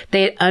was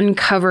they had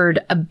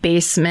uncovered a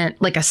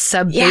basement, like a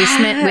sub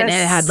basement, when it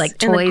had like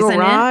toys in it,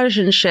 garage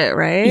and shit,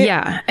 right?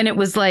 Yeah, and it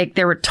was like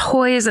there were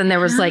toys and there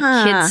was like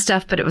kid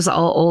stuff, but it was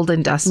all old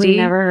and dusty. We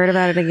never heard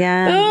about it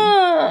again.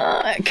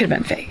 It could have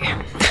been fake.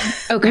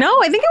 Okay,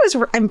 no, I think it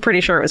was. I'm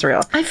pretty sure it was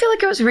real. I feel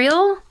like it was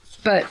real,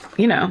 but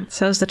you know,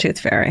 so's the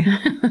Tooth Fairy.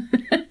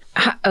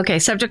 Okay,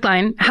 subject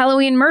line,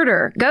 Halloween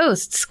murder,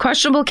 ghosts,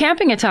 questionable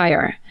camping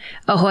attire.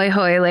 Ahoy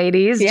hoy,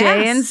 ladies, yes.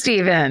 Jay and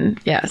Steven.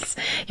 Yes.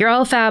 You're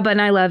all fab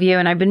and I love you,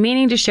 and I've been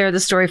meaning to share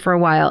this story for a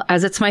while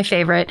as it's my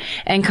favorite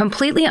and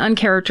completely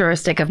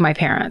uncharacteristic of my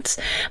parents.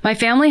 My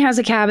family has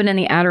a cabin in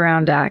the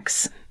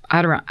Adirondacks,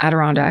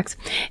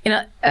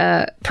 in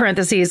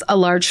parentheses, a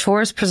large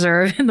forest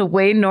preserve in the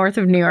way north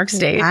of New York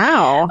State.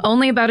 Wow.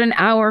 Only about an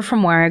hour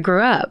from where I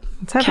grew up.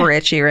 What's up,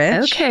 Richie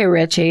Rich? Okay,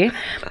 Richie.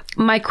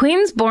 My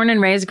Queens born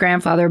and raised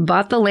grandfather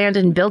bought the land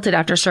and built it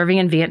after serving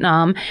in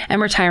Vietnam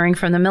and retiring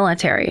from the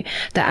military.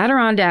 The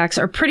Adirondacks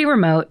are pretty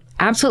remote,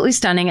 absolutely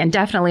stunning, and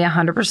definitely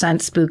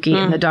 100% spooky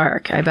in the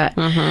dark, I bet.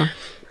 Mm-hmm.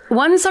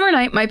 One summer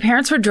night, my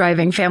parents were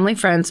driving family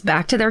friends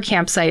back to their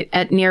campsite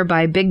at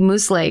nearby Big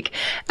Moose Lake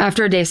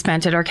after a day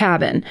spent at our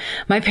cabin.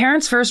 My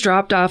parents first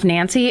dropped off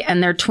Nancy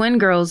and their twin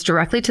girls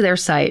directly to their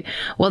site,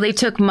 while they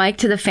took Mike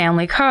to the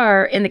family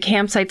car in the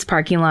campsite's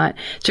parking lot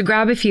to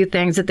grab a few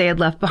things that they had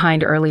left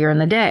behind earlier in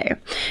the day.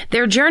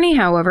 Their journey,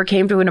 however,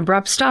 came to an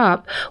abrupt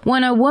stop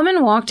when a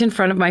woman walked in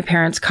front of my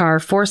parents' car,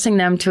 forcing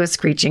them to a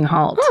screeching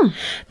halt.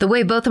 The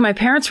way both of my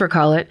parents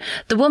recall it,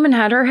 the woman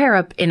had her hair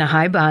up in a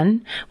high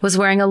bun, was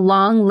wearing a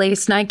long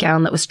lace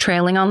nightgown that was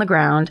trailing on the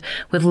ground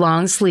with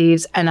long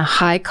sleeves and a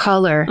high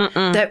collar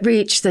that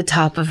reached the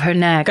top of her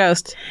neck.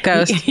 Ghost.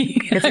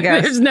 It's a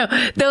ghost.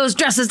 Those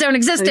dresses don't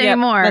exist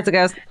anymore. That's a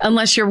ghost.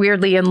 Unless you're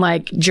weirdly in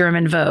like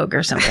German Vogue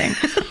or something.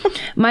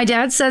 My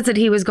dad says that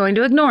he was going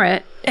to ignore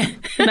it.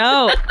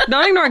 No,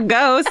 don't ignore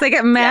ghosts. They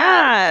get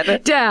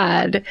mad.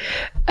 Dad.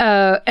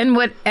 And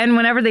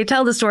whenever they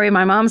tell the story,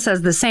 my mom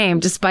says the same,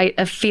 despite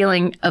a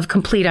feeling of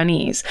complete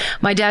unease.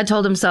 My dad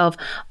told himself,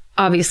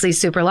 obviously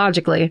super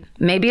logically,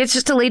 maybe it's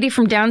just a lady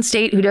from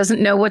downstate who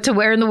doesn't know what to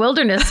wear in the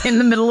wilderness in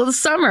the middle of the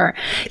summer.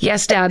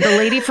 Yes, Dad, the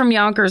lady from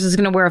Yonkers is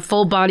going to wear a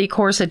full body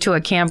corset to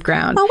a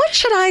campground. Well, what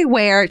should I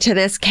wear to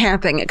this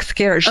camping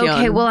excursion?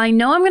 Okay, well, I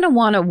know I'm going to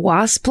want a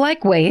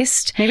wasp-like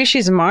waist. Maybe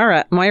she's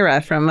Moira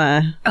from...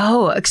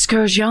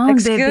 Excursion,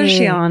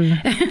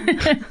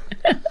 baby.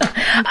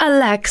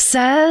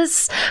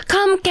 Alexis,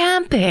 come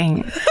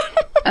camping.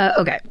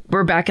 Okay,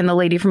 we're back in the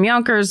lady from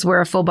Yonkers,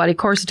 wear a full body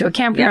corset to a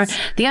campground. Yes.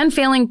 The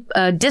unfailing,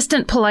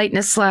 distant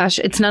politeness /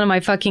 it's none of my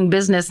fucking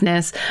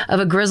businessness of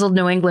a grizzled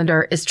New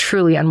Englander is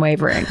truly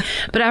unwavering.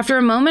 But after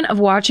a moment of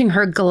watching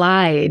her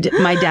glide,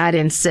 my dad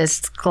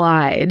insists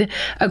glide,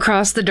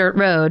 across the dirt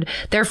road,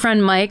 their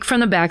friend Mike from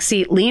the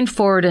backseat leaned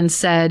forward and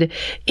said,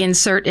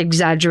 insert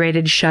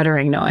exaggerated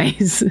shuddering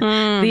noise.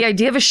 The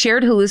idea of a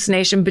shared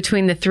hallucination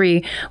between the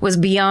three was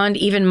beyond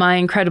even my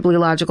incredibly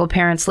logical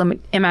parents'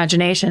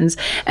 imaginations.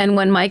 And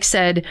when Mike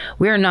said,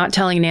 we are not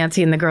telling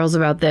Nancy and the girls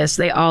about this,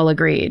 they all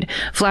agreed.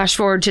 Flash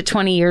forward to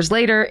 20 years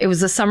later, it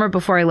was the summer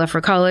before I left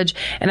for college,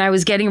 and I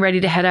was getting ready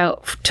to head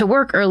out to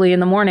work early in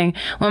the morning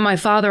when my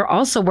father,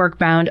 also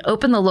work-bound,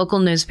 opened the local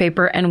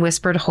newspaper and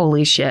whispered,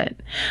 holy shit.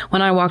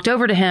 When I walked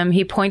over to him,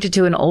 he pointed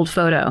to an old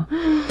photo.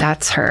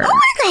 That's her.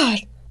 Oh my God.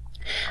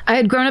 I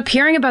had grown up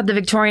hearing about the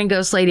Victorian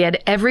ghost lady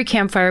at every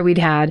campfire we'd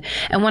had,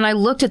 and when I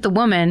looked at the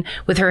woman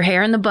with her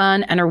hair in the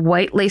bun and her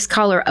white lace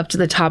collar up to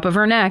the top of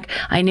her neck,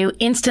 I knew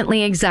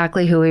instantly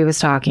exactly who he was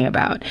talking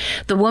about.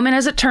 The woman,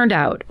 as it turned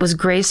out, was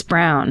Grace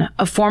Brown,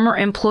 a former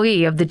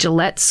employee of the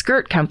Gillette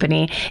Skirt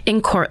Company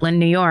in Cortland,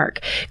 New York.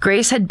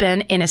 Grace had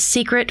been in a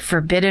secret,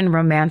 forbidden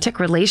romantic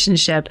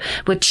relationship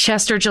with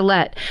Chester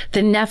Gillette,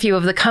 the nephew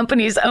of the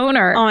company's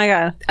owner. Oh my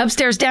God.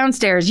 Upstairs,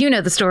 downstairs, you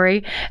know the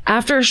story.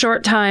 After a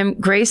short time,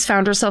 Grace found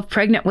found herself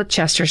pregnant with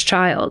Chester's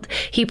child.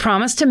 He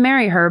promised to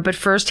marry her, but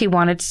first he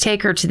wanted to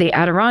take her to the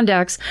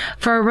Adirondacks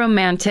for a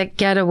romantic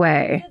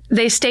getaway.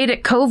 They stayed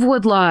at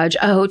Covewood Lodge,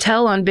 a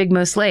hotel on Big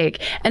Moose Lake,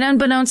 and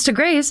unbeknownst to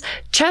Grace,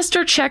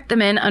 Chester checked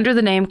them in under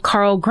the name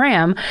Carl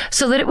Graham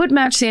so that it would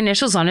match the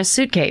initials on his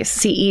suitcase,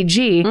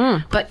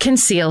 CEG, but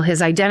conceal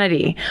his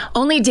identity.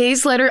 Only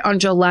days later, on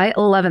July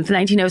 11th,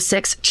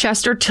 1906,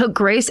 Chester took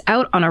Grace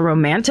out on a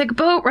romantic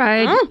boat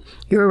ride.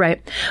 You were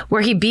right.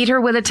 Where he beat her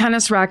with a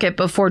tennis racket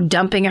before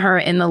dumping her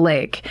in the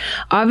lake.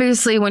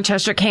 Obviously, when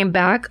Chester came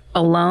back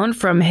alone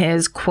from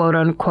his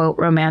quote-unquote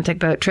romantic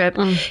boat trip,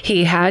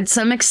 he had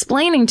some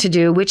explaining to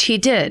do, which he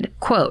did.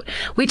 Quote,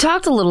 "We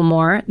talked a little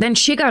more, then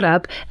she got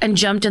up and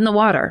jumped in the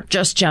water.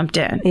 Just jumped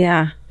in."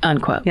 Yeah.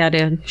 Unquote. Yeah,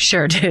 dude.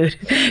 Sure, dude.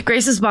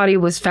 Grace's body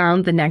was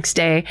found the next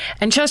day,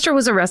 and Chester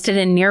was arrested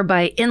in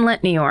nearby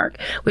Inlet, New York,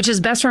 which is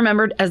best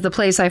remembered as the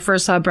place I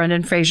first saw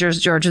Brendan Fraser's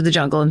George of the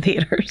Jungle in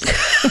theaters.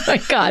 Oh my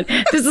God,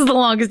 this is the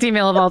longest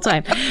email of all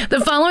time.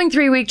 The following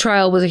 3-week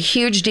trial was a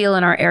huge deal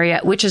in our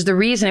area, which is the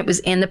reason it was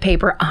in the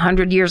paper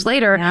 100 years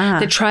later. Yeah.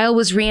 The trial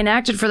was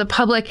reenacted for the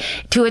public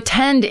to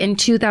attend in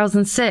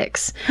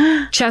 2006.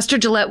 Chester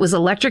Gillette was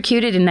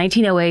electrocuted in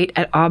 1908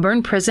 at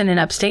Auburn Prison in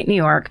upstate New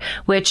York,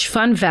 which,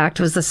 fun fact,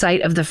 was the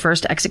site of the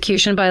first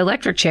execution by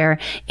electric chair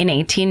in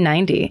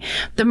 1890.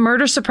 The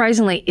murder,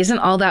 surprisingly, isn't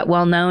all that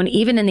well known,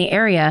 even in the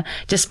area,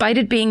 despite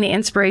it being the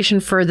inspiration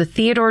for the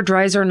Theodore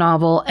Dreiser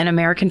novel, An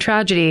American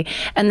Tragedy,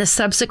 and the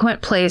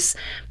subsequent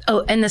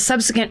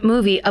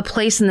movie, A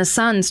Place in the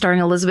Sun,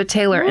 starring Elizabeth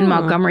Taylor and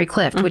Montgomery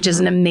Clift, which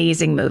is an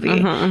amazing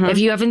movie. If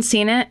you haven't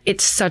seen it,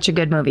 it's such a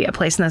good movie, A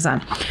Place in the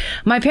Sun.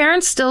 My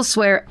parents still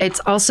swear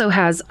it also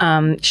has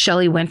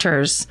Shelley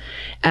Winters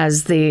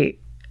as the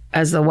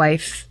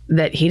wife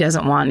that he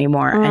doesn't want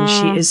anymore. And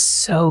she is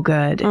so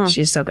good.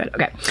 She's so good.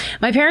 Okay.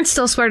 My parents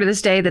still swear to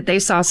this day that they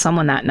saw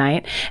someone that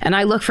night. And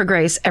I look for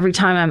Grace every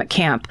time I'm at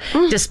camp,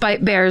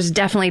 despite bears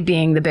definitely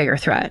being the bigger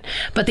threat.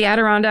 But the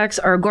Adirondacks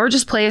are a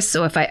gorgeous place.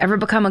 So if I ever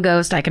become a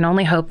ghost, I can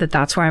only hope that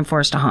that's where I'm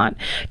forced to haunt.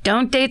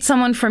 Don't date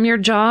someone from your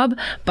job.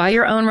 Buy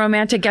your own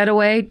romantic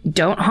getaway.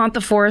 Don't haunt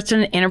the forest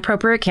in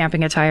inappropriate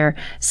camping attire.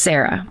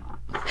 Sarah.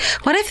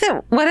 What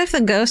if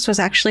the ghost was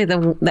actually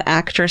the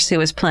actress who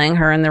was playing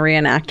her in the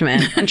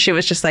reenactment, and she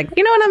was just like,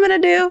 you know what I'm gonna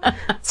do?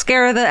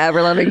 Scare the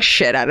ever-loving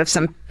shit out of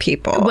some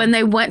people. When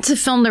they went to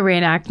film the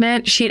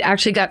reenactment, she'd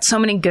actually got so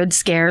many good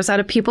scares out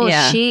of people.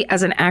 Yeah. She,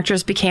 as an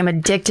actress, became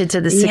addicted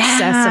to the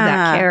success of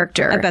that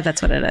character. I bet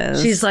that's what it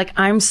is. She's like,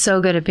 I'm so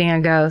good at being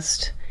a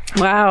ghost.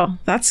 Wow,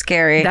 that's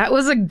scary. That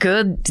was a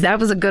good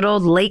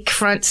old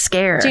lakefront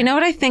scare. Do you know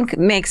what I think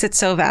makes it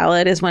so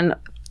valid is when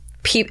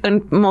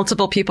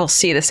multiple people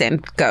see the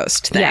same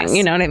ghost thing. Yes.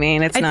 You know what I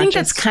mean? I think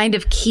that's kind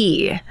of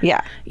key.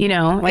 Yeah. You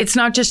know, like, it's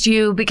not just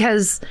you,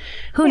 because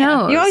who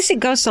knows? You always see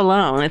ghosts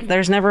alone.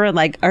 There's never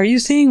like, are you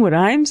seeing what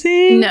I'm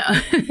seeing? No.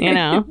 You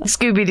know?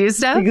 Scooby-Doo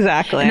stuff?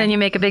 Exactly. And then you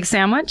make a big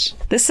sandwich?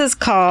 This is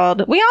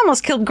called, We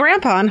Almost Killed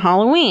Grandpa on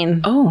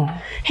Halloween. Oh.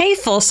 Hey,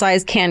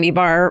 full-size candy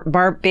bar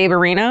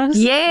baberinos.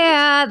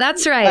 Yeah,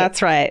 that's right.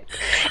 That's right.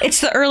 It's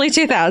the early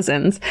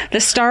 2000s. The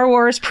Star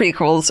Wars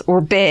prequels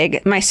were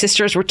big. My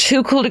sisters were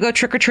too cool to go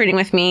trick-or-treating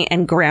with me,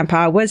 and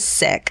Grandpa was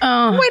sick.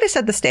 Oh. Way to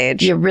set the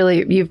stage.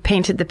 You've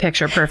painted the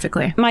picture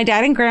perfectly. My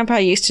dad and Grandpa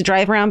used to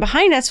drive around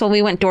behind us while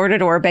we went door to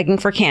door begging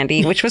for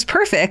candy, which was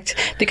perfect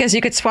because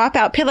you could swap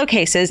out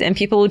pillowcases and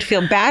people would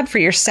feel bad for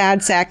your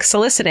sad sack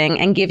soliciting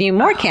and give you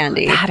more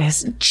candy. That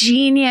is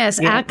genius.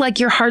 Yeah. Act like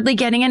you're hardly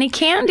getting any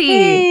candy.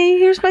 Hey,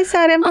 here's my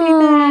sad empty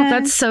bag.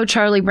 That's so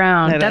Charlie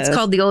Brown. That's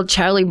called the old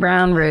Charlie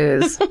Brown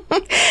ruse.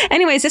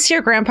 Anyways, this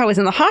year Grandpa was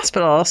in the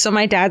hospital, so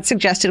my dad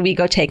suggested we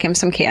go take him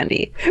some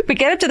candy. We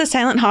get up to the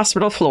silent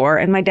hospital floor,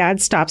 and my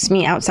dad stops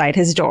me outside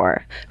his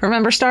door.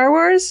 Remember Star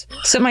Wars?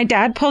 So my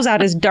dad pulls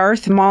out his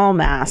Darth Maul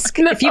mask.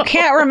 No. If you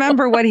can't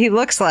remember what he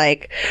looks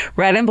like,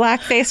 red and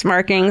black face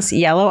markings,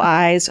 yellow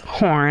eyes,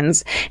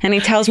 horns, and he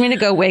tells me to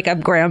go wake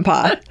up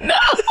Grandpa. No!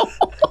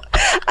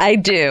 I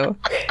do.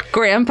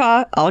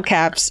 Grandpa, all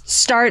caps,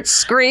 starts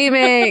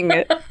screaming.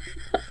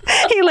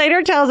 He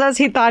later tells us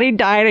he thought he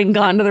died and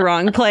gone to the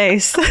wrong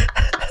place.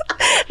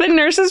 The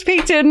nurses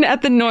peeked in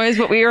at the noise,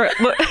 but we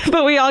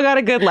all got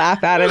a good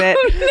laugh out of it.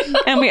 Oh, no.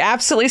 And we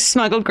absolutely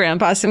smuggled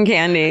Grandpa some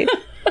candy.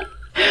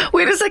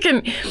 Wait a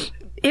second.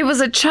 It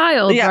was a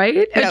child, right?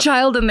 Yep. A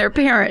child and their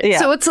parent. Yep.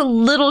 So it's a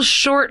little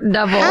short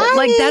devil. Hi.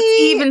 Like, that's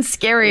even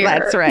scarier.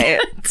 That's right.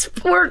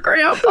 Poor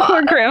Grandpa.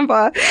 Poor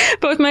Grandpa.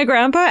 Both my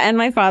grandpa and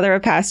my father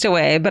have passed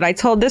away, but I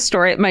told this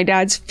story at my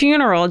dad's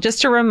funeral just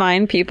to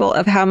remind people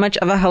of how much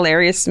of a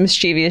hilarious,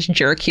 mischievous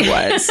jerk he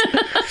was.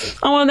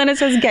 Oh, and then it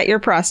says, get your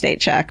prostate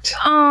checked.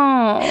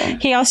 Oh.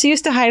 He also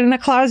used to hide in a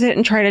closet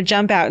and try to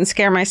jump out and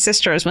scare my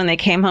sisters when they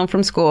came home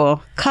from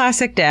school.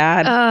 Classic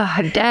dad.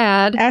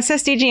 Dad.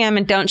 SSDGM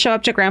and don't show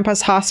up to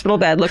Grandpa's hospital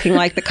bed looking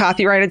like the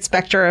copyrighted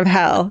specter of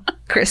hell.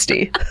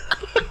 Christy.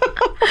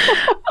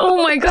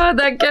 Oh my God,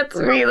 that gets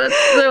me. That's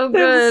so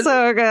good. It's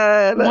so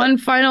good. One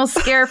final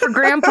scare for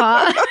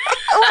Grandpa. What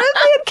if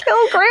they had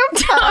killed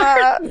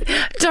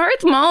Grandpa?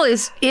 Darth Maul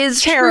is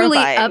truly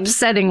Terrifying.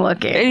 upsetting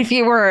looking. If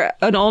you were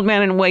an old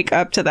man and wake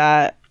up to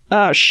that,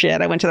 oh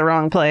shit, I went to the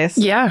wrong place.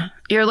 Yeah.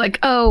 You're like,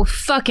 oh,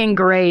 fucking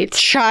great.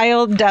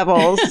 Child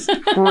devils.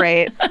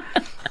 Great.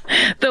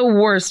 The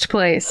worst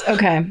place.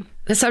 Okay.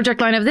 The subject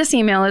line of this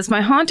email is,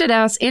 my haunted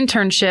ass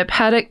internship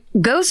had a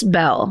ghost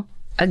bell.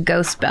 A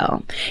ghost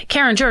bell.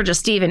 Karen, Georgia,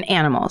 Stephen,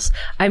 animals.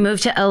 I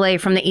moved to LA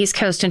from the East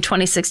Coast in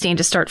 2016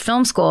 to start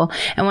film school.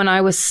 And when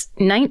I was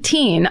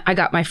 19, I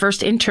got my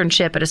first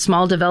internship at a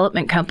small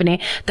development company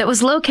that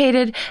was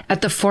located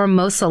at the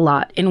Formosa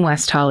lot in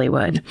West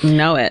Hollywood.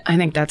 Know it. I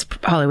think that's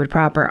Hollywood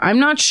proper. I'm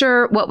not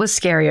sure what was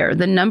scarier.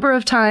 The number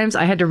of times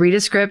I had to read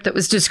a script that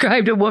was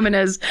described a woman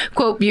as,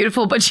 quote,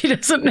 beautiful, but she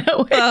doesn't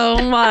know it.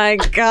 Oh my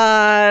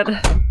God.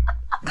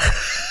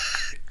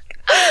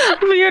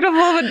 Beautiful,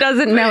 but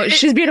doesn't know it.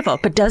 She's beautiful,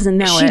 but doesn't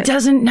know it. She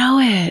doesn't know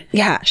it.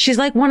 Yeah, she's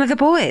like one of the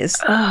boys.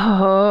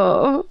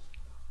 Oh.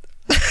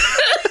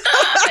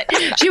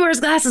 She wears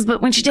glasses,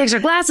 but when she takes her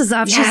glasses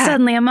off, she's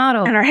suddenly a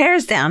model. And her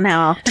hair's down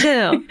now,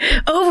 too.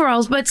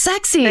 Overalls, but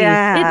sexy.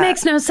 Yeah. It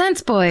makes no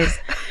sense, boys.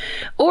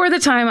 Or the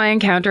time I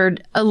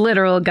encountered a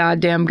literal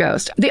goddamn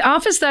ghost. The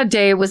office that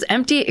day was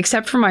empty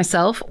except for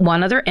myself,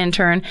 one other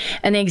intern,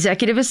 and the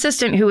executive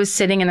assistant who was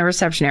sitting in the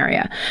reception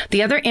area.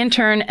 The other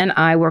intern and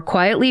I were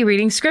quietly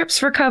reading scripts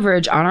for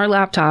coverage on our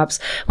laptops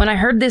when I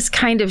heard this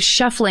kind of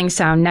shuffling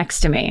sound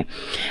next to me.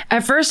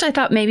 At first, I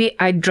thought maybe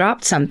I'd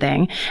dropped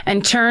something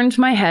and turned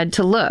my head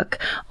to look,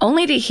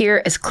 only to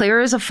hear as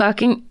clear as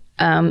fucking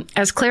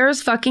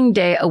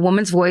day, a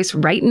woman's voice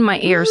right in my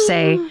ear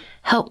say,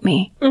 "Help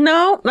me."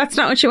 No, that's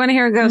not what you want to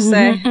hear a ghost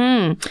say.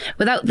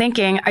 Without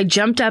thinking, I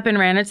jumped up and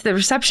ran into the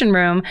reception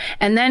room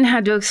and then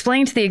had to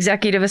explain to the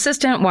executive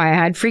assistant why I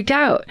had freaked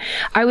out.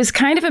 I was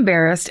kind of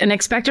embarrassed and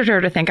expected her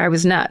to think I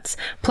was nuts.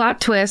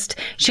 Plot twist,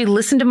 she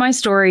listened to my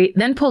story,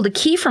 then pulled a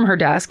key from her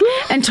desk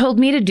and told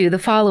me to do the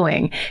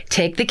following.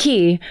 Take the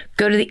key,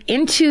 go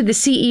into the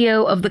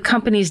CEO of the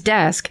company's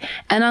desk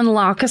and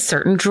unlock a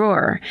certain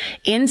drawer.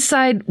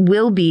 Inside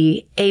will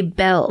be a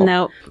bell.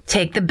 No.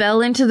 Take the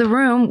bell into the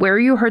room where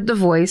you heard the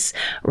voice,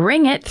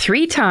 ring it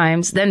 3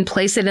 times, then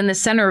place it in the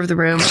center of the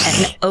room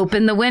and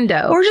open the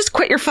window. Or just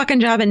quit your fucking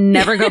job and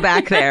never go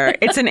back there.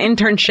 It's an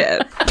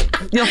internship.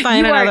 You'll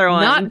find You another are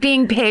one. not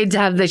being paid to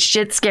have the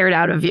shit scared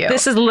out of you.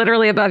 This is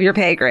literally above your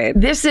pay grade.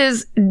 This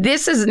is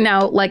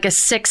now like a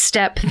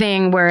 6-step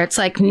thing where it's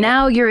like,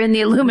 now you're in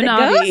the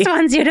Illuminati. Ghost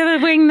wants you to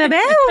ring the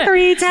bell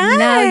 3 times.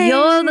 Now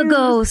you're the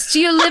ghost.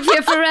 You live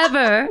here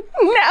forever.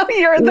 Now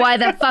you're the Why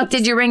the fuck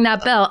did you ring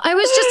that bell? I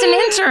was just an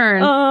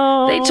intern.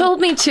 Oh. They told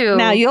me to.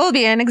 Now you'll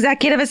be an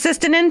executive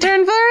assistant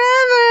intern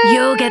forever.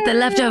 You'll get the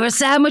leftover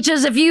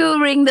sandwiches if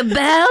you ring the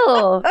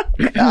bell.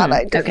 God,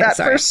 I did that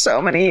sorry. for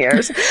so many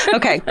years.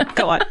 Okay,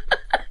 go on.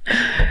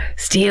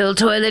 Steal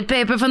toilet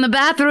paper from the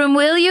bathroom,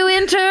 will you,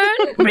 intern?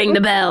 Ring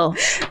the bell.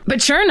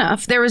 But sure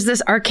enough, there was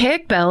this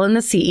archaic bell in the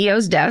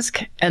CEO's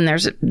desk, and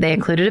they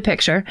included a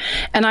picture,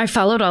 and I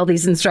followed all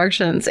these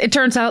instructions. It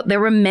turns out there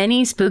were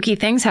many spooky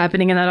things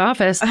happening in that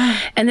office,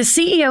 and the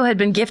CEO had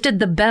been gifted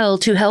the bell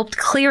to help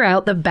clear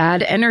out the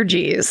bad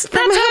energies.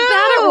 That's how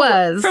bad it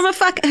was. From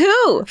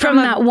who? From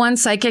that one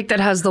psychic that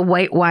has the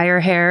white wire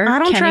hair. I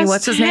don't Kenny, trust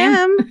what's his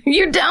him. name?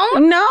 You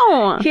don't?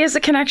 No. He has a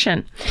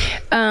connection.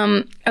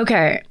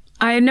 Okay.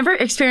 I had never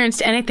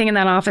experienced anything in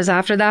that office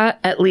after that.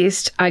 At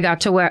least I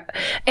got to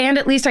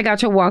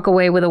walk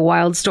away with a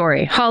wild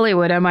story.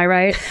 Hollywood, am I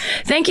right?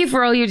 Thank you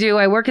for all you do.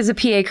 I work as a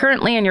PA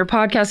currently, and your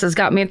podcast has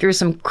got me through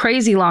some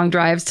crazy long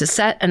drives to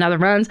set and other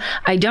runs.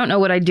 I don't know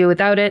what I'd do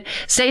without it.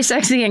 Stay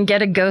sexy and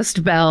get a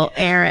ghost bell,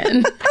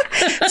 Aaron.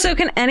 So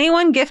can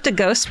anyone gift a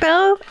ghost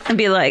bell and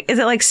be like, is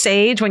it like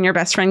sage when your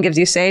best friend gives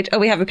you sage? Oh,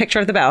 we have a picture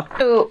of the bell.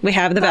 Ooh, we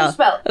have the bell.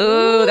 bell.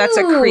 Ooh, that's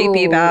a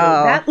creepy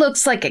bell. That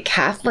looks like a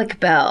Catholic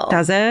bell.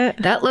 Does it?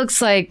 That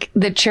looks like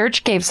the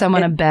church gave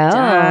someone a bell.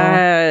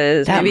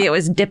 Does. Maybe it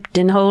was dipped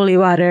in holy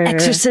water.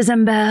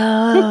 Exorcism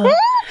bell.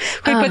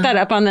 Can we put that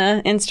up on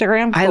the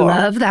Instagram? I Cool.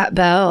 love that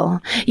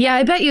bell. Yeah,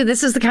 I bet you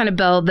this is the kind of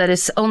bell that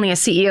is only a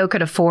CEO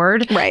could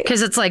afford. Right.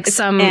 Because it's like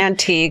some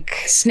antique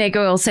snake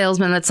oil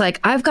salesman that's like,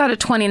 I've got a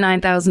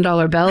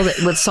 $29,000 bell that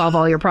would solve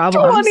all your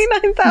problems.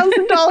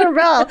 $29,000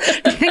 bell.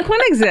 Do you think one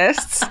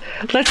exists?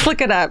 Let's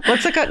look it up.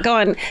 Let's go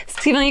on.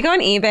 Stephen, you go on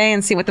eBay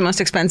and see what the most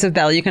expensive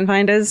bell you can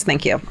find is.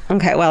 Thank you.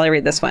 Okay, while I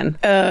read this one.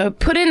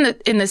 Put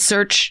in the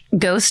search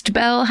ghost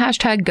bell,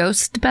 hashtag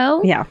ghost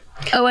bell. Yeah.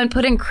 Oh, and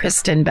put in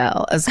Kristen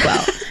Bell as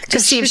well to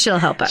see if she'll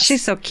help us.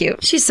 She's so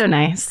cute. She's so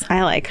nice.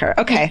 I like her.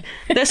 Okay.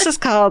 This is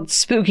called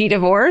Spooky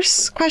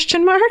Divorce, ?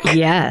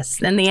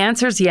 Yes. And the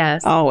answer is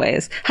yes.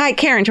 Always. Hi,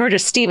 Karen, Georgia,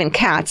 Stephen,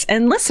 Katz,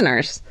 and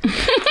listeners.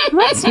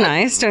 That's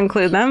nice to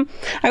include them.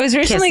 I was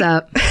recently Kiss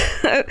up.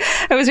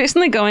 I was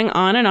recently going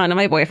on and on to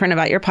my boyfriend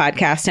about your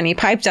podcast, and he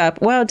piped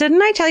up, well,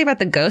 didn't I tell you about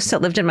the ghost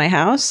that lived in my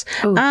house?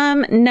 Ooh.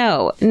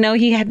 No,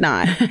 he had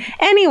not.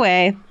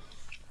 Anyway,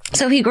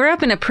 So he grew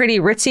up in a pretty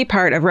ritzy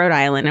part of Rhode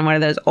Island in one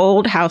of those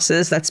old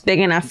houses that's big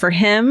enough for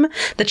him,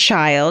 the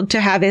child, to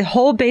have a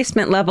whole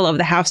basement level of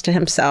the house to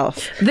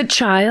himself. The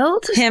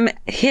child? Him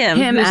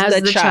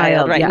as the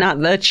child, right? yeah. Not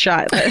the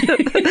child.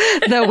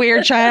 The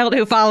weird child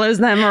who follows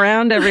them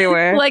around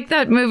everywhere. Like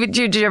that movie.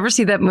 Did you ever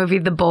see that movie,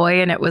 The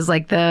Boy? And it was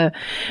like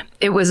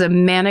it was a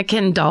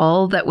mannequin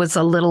doll that was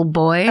a little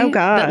boy. Oh,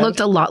 God. That looked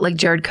a lot like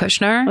Jared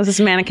Kushner. Was this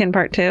Mannequin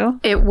Part 2?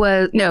 It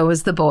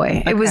was The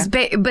Boy. Okay. It was,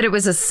 but it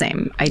was the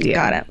same idea.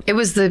 Got it. It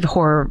was the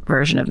horror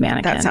version of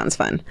Mannequin. That sounds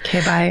fun.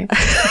 Okay, bye.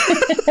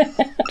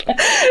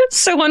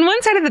 So on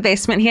one side of the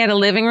basement, he had a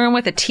living room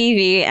with a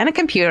TV and a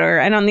computer,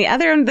 and on the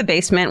other end of the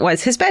basement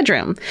was his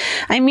bedroom.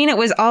 I mean, it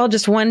was all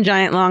just one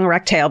giant long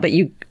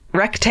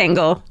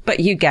rectangle, but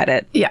you get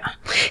it. Yeah.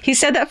 He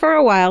said that for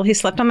a while he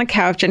slept on the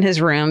couch in his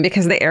room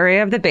because the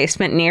area of the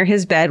basement near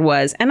his bed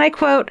was, and I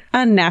quote,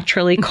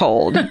 unnaturally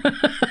cold.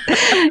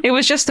 It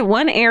was just the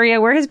one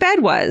area where his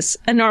bed was.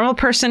 A normal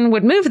person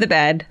would move the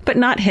bed, but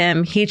not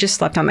him. He just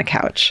slept on the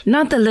couch.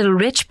 Not the little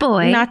rich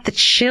boy. Not the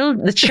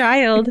child. The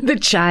child. The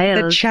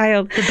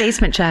child. The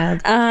basement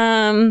child.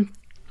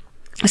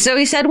 So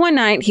he said one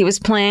night he was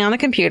playing on the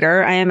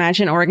computer, I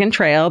imagine Oregon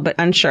Trail, but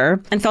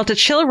unsure, and felt a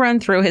chill run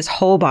through his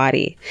whole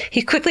body.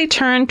 He quickly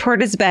turned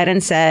toward his bed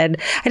and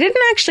said, I didn't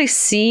actually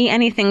see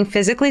anything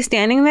physically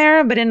standing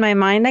there, but in my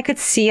mind I could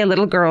see a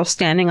little girl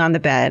standing on the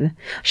bed.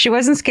 She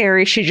wasn't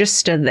scary, she just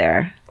stood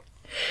there.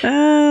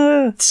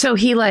 So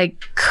he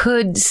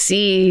could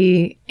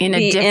see in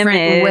a different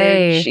image,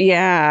 way.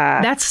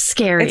 Yeah. That's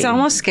scary. It's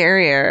almost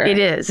scarier. It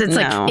is. It's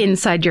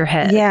inside your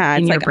head. Yeah.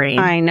 In it's your brain.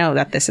 I know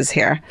that this is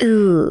here.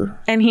 Ooh.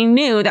 And he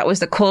knew that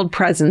was the cold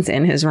presence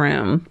in his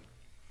room.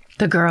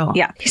 The girl.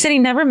 Yeah. He said he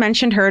never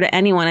mentioned her to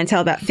anyone until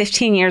about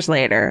 15 years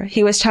later.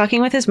 He was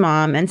talking with his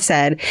mom and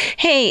said,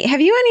 hey, have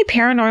you any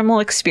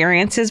paranormal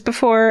experiences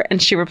before? And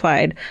she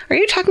replied, are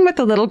you talking about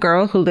the little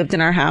girl who lived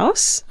in our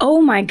house? Oh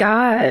my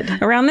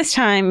God. Around the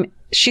time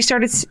he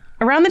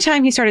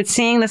started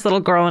seeing this little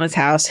girl in his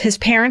house, his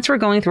parents were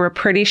going through a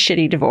pretty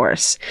shitty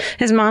divorce.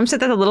 His mom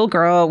said that the little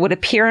girl would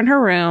appear in her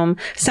room,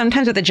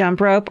 sometimes with a jump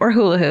rope or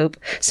hula hoop,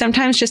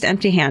 sometimes just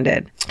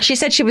empty-handed. She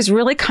said she was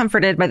really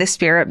comforted by the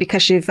spirit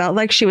because she felt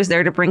like she was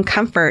there to bring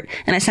comfort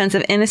and a sense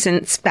of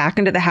innocence back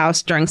into the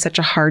house during such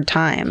a hard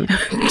time.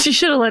 She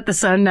should have let the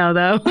son know,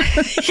 though.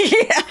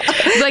 Yeah.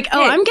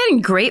 I'm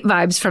getting great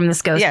vibes from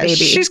this ghost baby.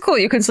 She's cool.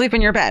 You can sleep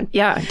in your bed.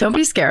 Yeah, don't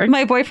be scared.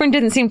 My boyfriend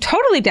didn't seem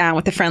totally down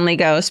with the friendly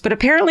ghost, but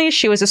apparently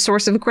she was a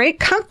source of great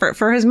comfort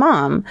for his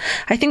mom.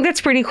 I think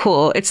that's pretty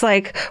cool. It's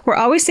like we're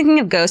always thinking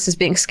of ghosts as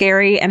being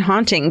scary and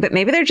haunting, but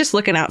maybe they're just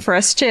looking out for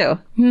us too.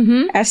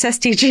 Mm-hmm.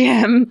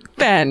 SSDGM,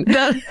 Ben.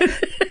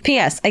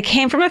 P.S. I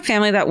came from a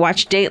family that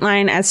watched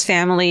Dateline as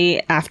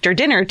family after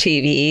dinner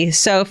TV,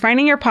 so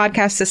finding your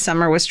podcast this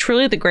summer was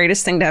truly the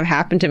greatest thing to have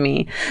happened to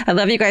me. I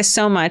love you guys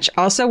so much.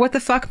 Also, what the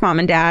fuck, Mom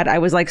and Dad? I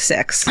was like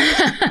 6.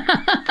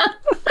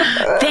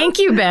 Thank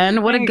you,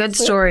 Ben. What a good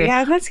story.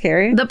 Yeah, that's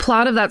scary. The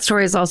plot of that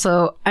story is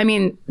also,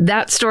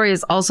 that story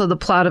is also the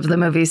plot of the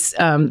movie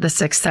The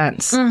Sixth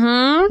Sense.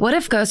 Mm-hmm. What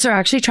if ghosts are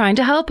actually trying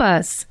to help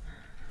us?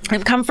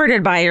 I'm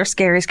comforted by your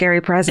scary, scary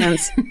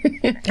presence.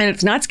 And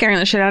it's not scaring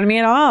the shit out of me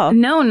at all.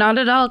 No, not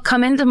at all.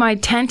 Come into my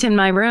tent in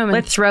my room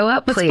and throw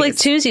up, please.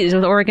 Let's play Twosies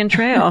with Oregon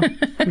Trail.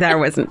 There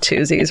wasn't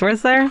Twosies,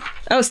 was there?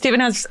 Oh, Stephen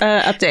has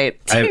update.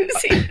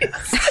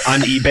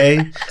 On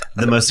eBay,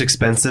 the most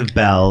expensive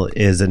bell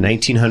is a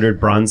 1900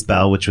 bronze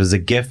bell, which was a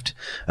gift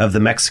of the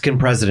Mexican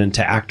president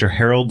to actor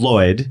Harold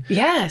Lloyd.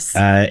 Yes.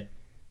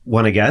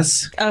 Want to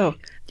guess? Oh.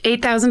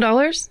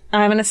 $8,000?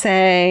 I'm going to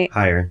say...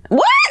 Higher.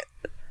 What?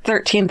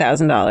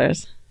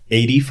 $13,000.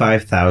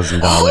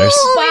 $85,000.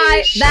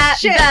 Buy that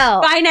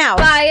bell. Buy now.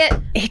 Buy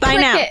it. Buy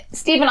now. It.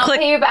 Stephen, I'll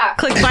pay you back.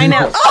 Click buy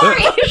now.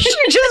 Oh, she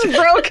just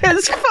broke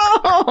his phone.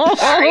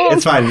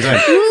 It's fine. It's fine.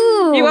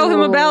 Ooh. You owe him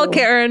a bell,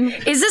 Karen.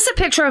 Is this a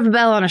picture of a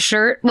bell on a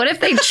shirt? What if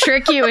they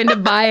trick you into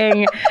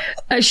buying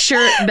a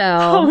shirt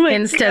bell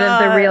instead of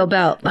the real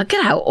bell? Look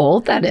at how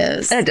old that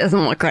is. It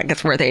doesn't look like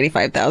it's worth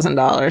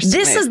 $85,000.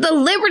 This is the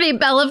Liberty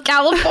Bell of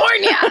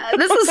California.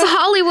 This is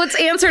Hollywood's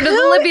answer to the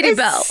Liberty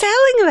Bell. Who is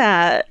selling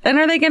that? And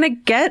are they going to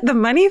get the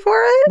money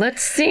for it?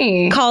 Let's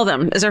see. Call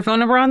them. Is their phone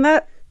number on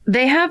that?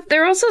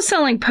 They're also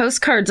selling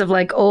postcards of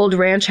old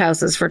ranch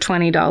houses for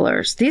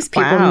 $20. These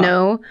people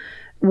know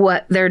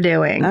what they're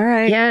doing. All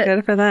right. Yeah.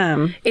 Good for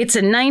them. It's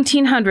a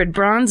 1900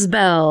 bronze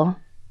bell.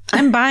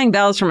 I'm buying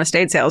bells from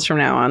estate sales from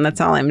now on.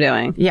 That's all I'm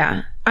doing.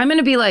 Yeah. I'm going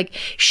to be like,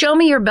 show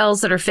me your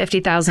bells that are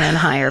 50,000 and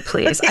higher,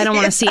 please. I don't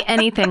want to see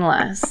anything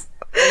less.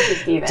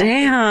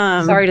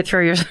 Damn. Sorry to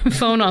throw your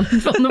phone on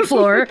the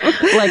floor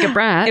like a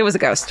brat. It was a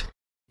ghost.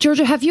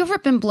 Georgia, have you ever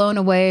been blown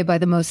away by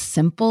the most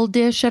simple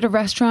dish at a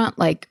restaurant,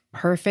 like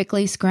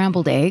perfectly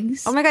scrambled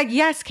eggs? Oh my God,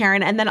 yes,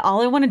 Karen. And then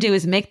all I want to do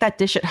is make that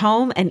dish at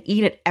home and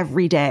eat it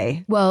every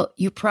day. Well,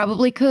 you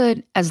probably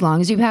could, as long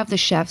as you have the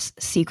chef's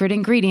secret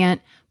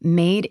ingredient,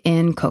 Made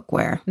in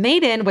Cookware.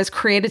 Made In was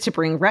created to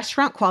bring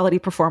restaurant quality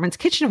performance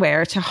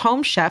kitchenware to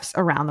home chefs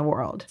around the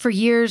world. For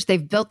years,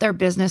 they've built their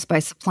business by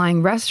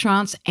supplying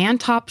restaurants and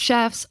top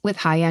chefs with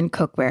high-end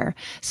cookware.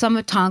 Some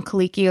of Tom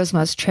Colicchio's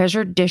most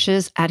treasured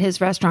dishes at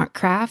his restaurant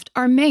Craft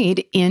are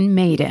made in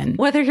Made In.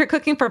 Whether you're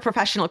cooking for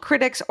professional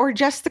critics or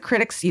just the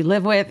critics you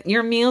live with,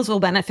 your meals will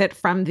benefit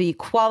from the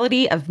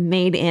quality of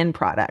Made In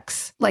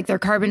products. Like their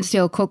carbon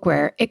steel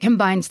cookware, it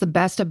combines the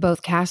best of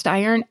both cast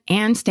iron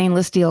and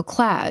stainless steel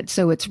clad,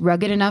 so it's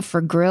rugged enough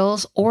for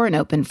grills or an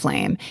open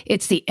flame.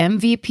 It's the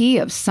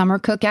MVP of summer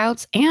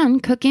cookouts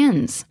and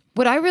cook-ins.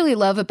 What I really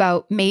love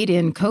about Made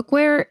in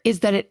Cookware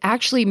is that it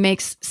actually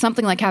makes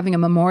something like having a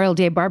Memorial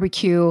Day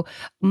barbecue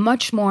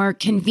much more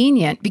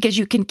convenient because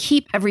you can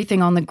keep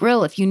everything on the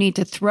grill. If you need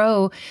to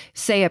throw,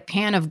 say, a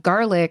pan of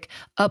garlic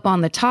up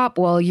on the top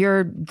while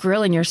you're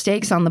grilling your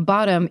steaks on the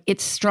bottom,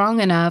 it's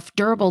strong enough,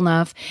 durable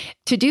enough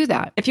to do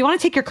that. If you want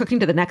to take your cooking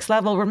to the next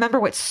level, remember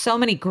what so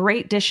many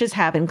great dishes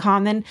have in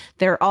common.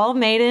 They're all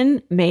made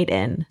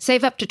in.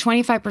 Save up to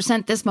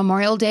 25% this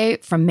Memorial Day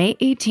from May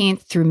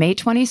 18th through May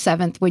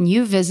 27th when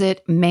you visit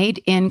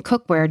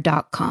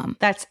madeincookware.com.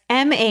 That's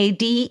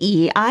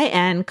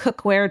MADEIN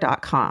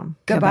cookware.com.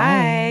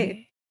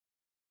 Goodbye.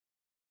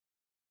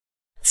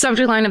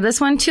 Subject line of this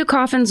one, 2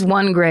 coffins,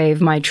 1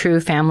 grave, my true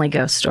family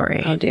ghost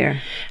story. Oh,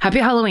 dear. Happy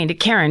Halloween to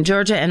Karen,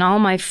 Georgia, and all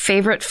my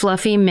favorite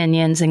fluffy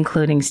minions,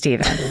 including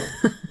Steven.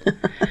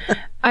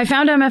 I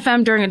found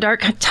MFM during a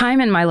dark time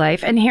in my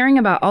life, and hearing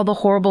about all the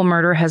horrible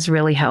murder has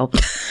really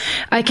helped.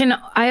 I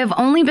have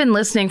only been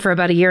listening for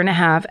about 1.5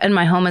 years, and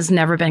my home has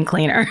never been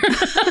cleaner.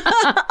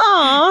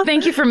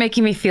 Thank you for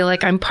making me feel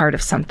like I'm part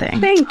of something.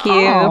 Thank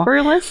you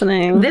for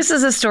listening. This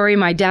is a story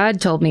my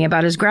dad told me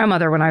about his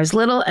grandmother when I was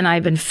little, and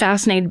I've been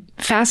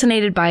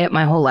fascinated by it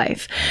my whole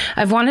life.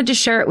 I've wanted to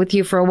share it with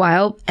you for a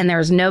while, and there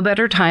is no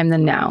better time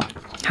than now.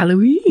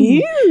 Halloween.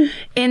 Yeah.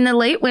 In the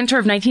late winter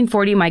of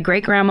 1940, my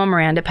great-grandma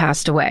Miranda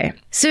passed away.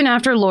 Soon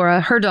after, Laura,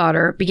 her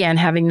daughter, began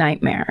having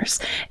nightmares.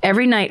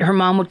 Every night, her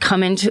mom would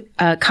come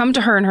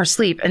to her in her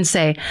sleep and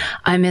say,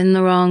 "I'm in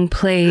the wrong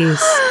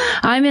place.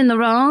 I'm in the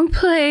wrong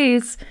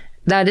place."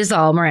 That is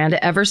all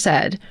Miranda ever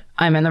said.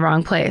 I'm in the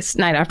wrong place.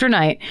 Night after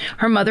night,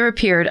 her mother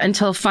appeared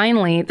until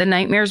finally the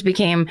nightmares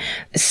became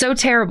so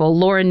terrible,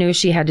 Laura knew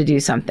she had to do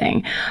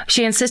something.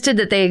 She insisted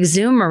that they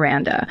exhume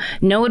Miranda.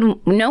 No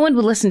one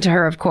would listen to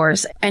her, of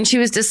course, and she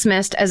was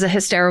dismissed as a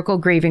hysterical,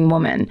 grieving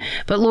woman.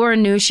 But Laura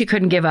knew she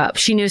couldn't give up.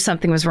 She knew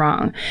something was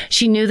wrong.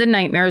 She knew the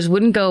nightmares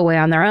wouldn't go away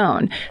on their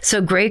own. So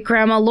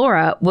great-grandma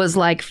Laura was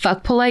like,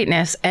 fuck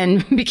politeness,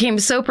 and became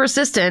so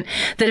persistent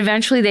that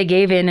eventually they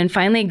gave in and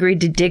finally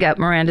agreed to dig up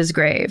Miranda's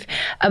grave.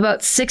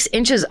 About 6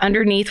 inches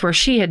underneath where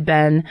she had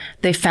been,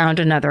 they found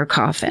another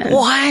coffin.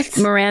 What?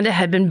 Miranda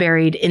had been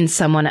buried in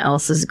someone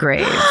else's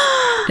grave.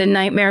 The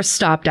nightmares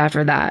stopped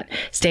after that.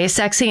 Stay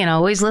sexy and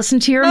always listen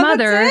to your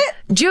mother.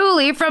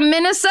 Julie from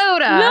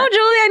Minnesota. No,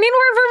 Julie, I need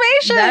more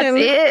information.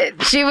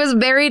 That's it. She was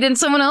buried in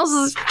someone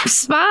else's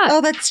spot.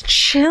 Oh, that's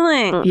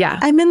chilling. Yeah.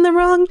 I'm in the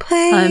wrong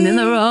place. I'm in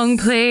the wrong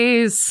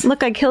place.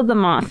 Look, I killed the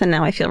moth and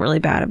now I feel really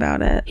bad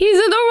about it. He's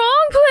in the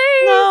wrong place.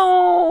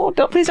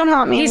 No, please don't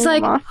help me. He's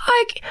like, I'm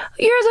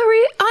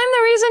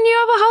the reason you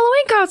have a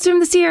Halloween costume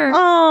this year.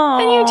 Oh.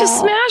 And you just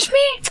smashed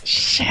me?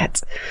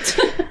 Shit.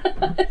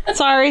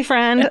 Sorry,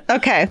 friend.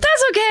 Okay.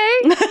 That's okay.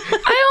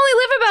 I only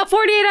live about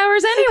 48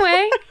 hours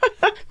anyway.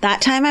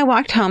 That time I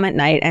walked home at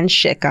night and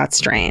shit got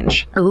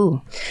strange.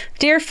 Ooh.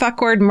 Dear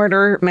fuckword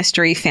murder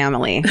mystery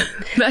family.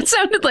 That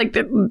sounded like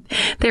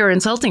they were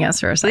insulting us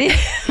for a second.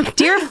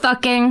 Dear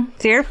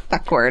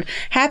fuckword.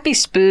 Happy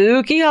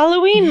spooky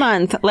Halloween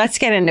month. Let's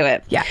get into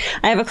it. Yeah.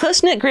 I have a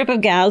close-knit group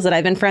of gals that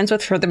I've been friends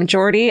with for the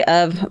majority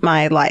of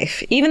my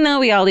life. Even though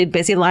we all lead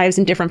busy lives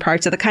in different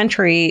parts of the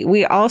country,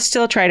 we all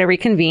still try to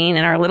reconvene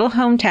in our little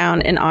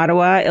hometown in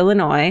Ottawa,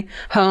 Illinois,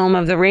 home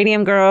of the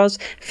Radium Girls,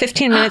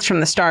 15 minutes from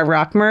the Starved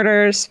Rock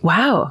murders.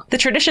 Wow. The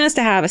tradition is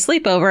to have a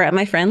sleepover at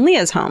my friend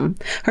Leah's home.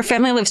 Her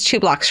family lives 2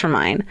 blocks from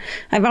mine.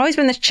 I've always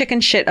been the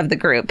chicken shit of the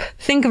group.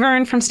 Think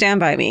Vern from Stand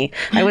By Me.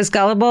 I was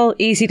gullible,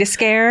 easy to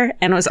scare,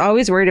 and was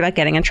always worried about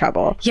getting in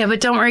trouble. Yeah,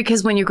 but don't worry,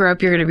 because when you grow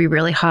up, you're going to be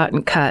really hot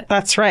and cut.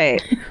 That's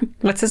right.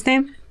 What's his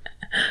name?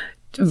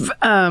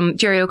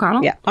 Jerry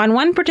O'Connell? Yeah. On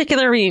one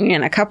particular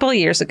reunion a couple of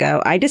years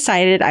ago, I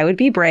decided I would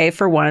be brave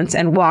for once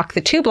and walk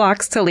the 2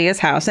 blocks to Leah's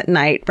house at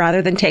night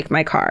rather than take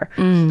my car.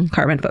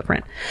 Carbon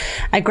footprint.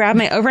 I grabbed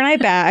my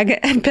overnight bag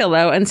and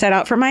pillow and set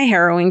out for my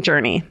harrowing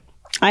journey.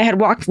 I had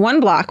walked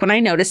 1 block when I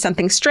noticed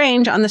something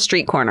strange on the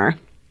street corner.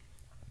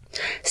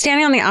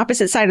 Standing on the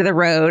opposite side of the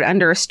road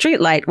under a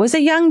streetlight was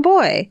a young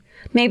boy,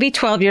 maybe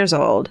 12 years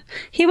old.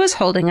 He was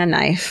holding a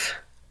knife.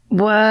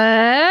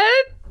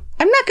 What?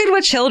 I'm not good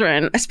with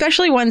children,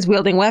 especially ones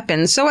wielding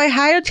weapons, so I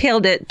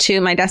hightailed it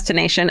to my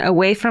destination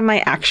away from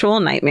my actual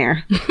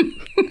nightmare.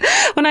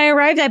 When I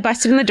arrived, I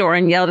busted in the door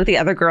and yelled at the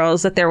other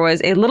girls that there was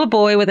a little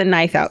boy with a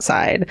knife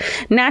outside.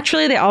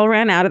 Naturally, they all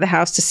ran out of the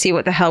house to see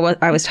what the hell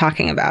I was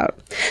talking about.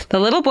 The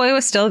little boy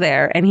was still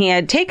there, and he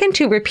had taken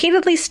to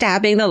repeatedly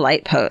stabbing the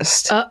light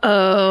post.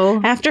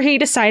 Uh-oh. After he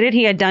decided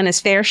he had done his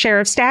fair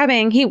share of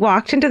stabbing, he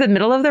walked into the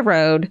middle of the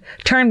road,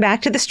 turned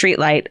back to the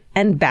streetlight,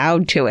 and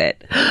bowed to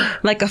it.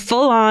 Like a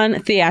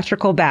full-on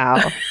theatrical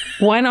bow.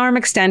 One arm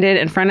extended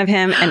in front of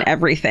him and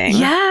everything.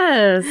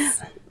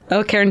 Yes.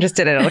 Oh, Karen just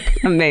did it. It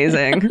looked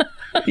amazing.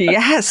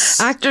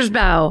 Yes. Actor's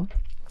bow.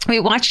 We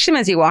watched him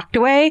as he walked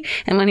away,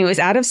 and when he was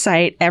out of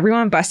sight,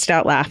 everyone busted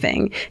out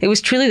laughing. It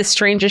was truly the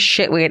strangest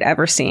shit we had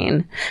ever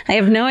seen. I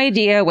have no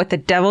idea what the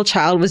devil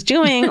child was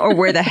doing or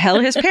where the hell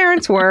his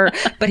parents were,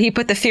 but he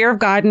put the fear of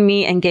God in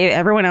me and gave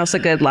everyone else a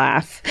good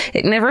laugh.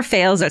 It never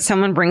fails that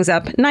someone brings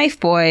up Knife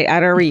Boy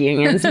at our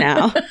reunions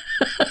now.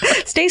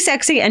 Stay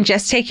sexy and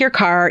just take your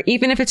car,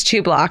 even if it's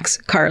 2 blocks,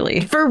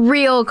 Carly. For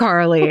real,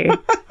 Carly.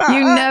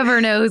 You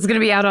never know who's going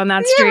to be out on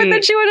that street. Yeah, but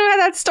then she would have had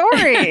that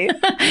story.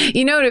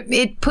 You know what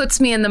it puts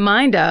me in the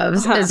mind of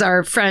is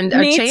our friend, our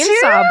Me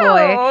chainsaw too.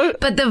 boy.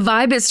 But the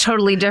vibe is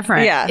totally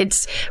different. Yeah.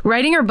 It's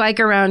riding your bike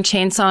around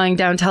chainsawing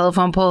down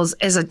telephone poles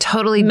is a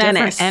totally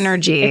different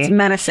energy. It's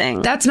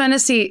menacing. That's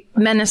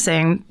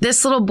menacing.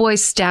 This little boy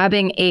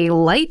stabbing a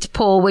light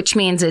pole, which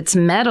means it's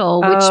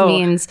metal, which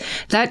means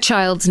that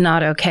child's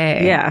not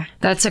okay. Yeah.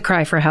 That's a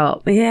cry for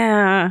help.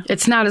 Yeah.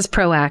 It's not as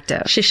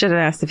proactive. She should have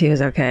asked if he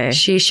was okay.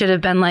 She should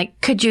have been like,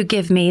 could you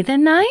give me the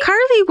knife?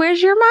 Carly,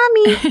 where's your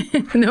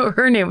mommy? No,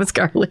 her name was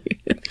Carly.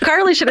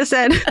 Carly should have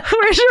said,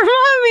 where's your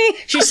mommy?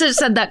 She should have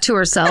said that to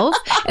herself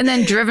and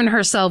then driven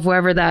herself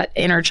wherever that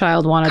inner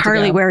child wanted to go.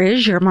 Carly, where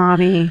is your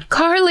mommy?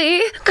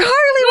 Carly,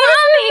 Where's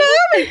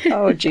your mommy?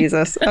 Oh,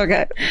 Jesus.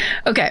 Okay.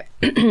 Okay.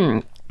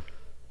 This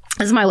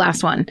is my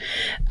last one.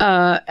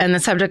 And the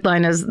subject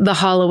line is The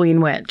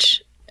Halloween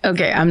Witch.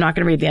 Okay, I'm not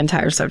going to read the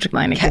entire subject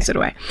line. It gives it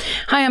away.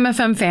 Hi,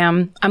 MFM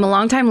fam. I'm a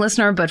longtime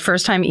listener, but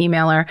first-time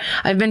emailer.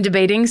 I've been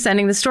debating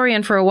sending the story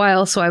in for a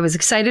while, so I was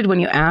excited when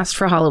you asked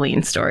for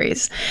Halloween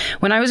stories.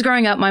 When I was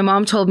growing up, my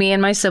mom told me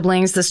and my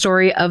siblings the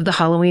story of the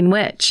Halloween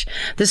Witch.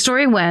 The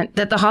story went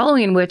that the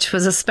Halloween Witch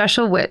was a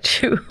special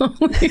witch who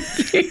only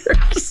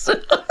appears...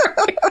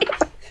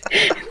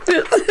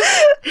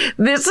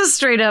 This is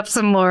straight up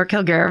some Laura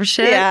Kilgariff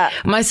shit. Yeah.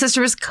 My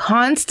sister was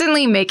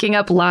constantly making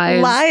up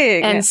lies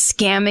and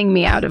scamming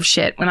me out of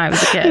shit when I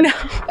was a kid. No.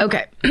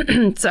 Okay.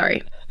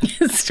 Sorry.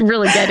 It's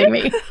really getting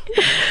me.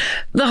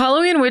 The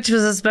Halloween Witch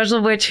was a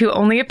special witch who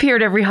only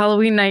appeared every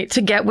Halloween night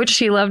to get what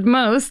she loved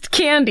most,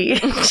 candy.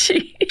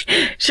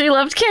 She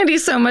loved candy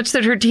so much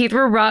that her teeth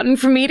were rotten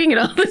from eating it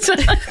all the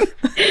time.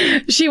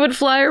 She would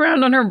fly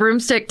around on her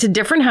broomstick to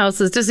different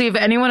houses to see if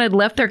anyone had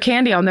left their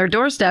candy on their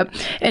doorstep.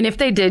 And if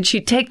they did,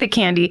 she'd take the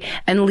candy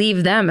and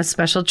leave them a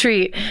special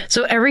treat.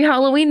 So every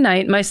Halloween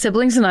night, my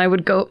siblings and I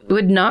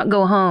would not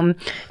go home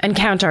and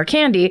count our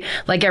candy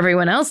like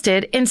everyone else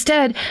did.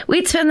 Instead,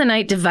 we'd spend the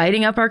night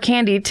dividing up our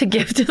candy to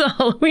give to the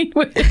Halloween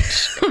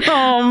Witch.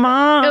 Oh,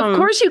 Mom. Of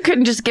course, you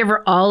couldn't just give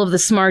her all of the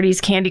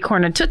Smarties, candy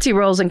corn, and Tootsie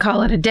Rolls and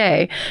call it a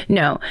day.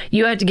 No,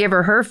 you had to give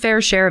her her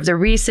fair share of the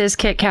Reese's,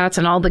 Kit Kats,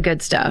 and all the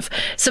good stuff.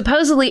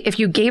 Supposedly, if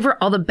you gave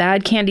her all the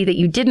bad candy that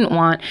you didn't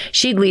want,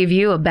 she'd leave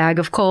you a bag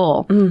of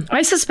coal.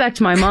 I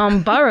suspect my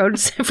mom borrowed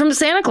from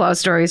Santa Claus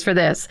stories for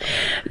this.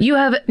 You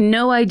have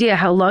no idea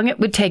how long it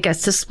would take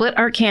us to split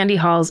our candy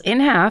hauls in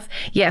half.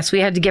 Yes, we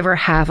had to give her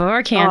half of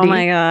our candy. Oh,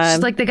 my God.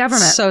 Just like the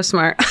government. So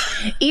smart.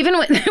 Even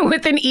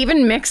with an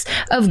even mix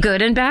of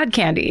good and bad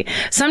candy.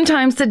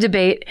 Sometimes the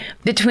debate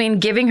between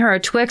giving her a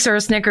Twix or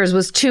a Snickers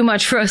was too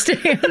much for us to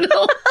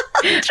handle.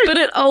 But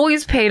it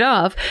always paid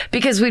off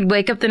because we'd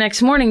wake up the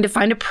next morning to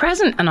find a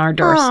present on our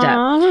doorstep.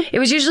 Aww. It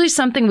was usually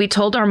something we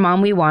told our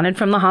mom we wanted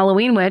from the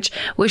Halloween Witch,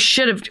 which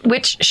should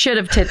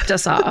have tipped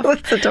us off.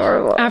 That's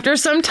adorable. After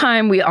some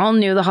time, we all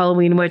knew the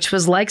Halloween Witch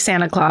was like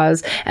Santa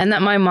Claus and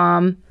that my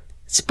mom,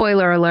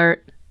 spoiler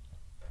alert,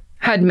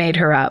 had made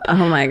her up.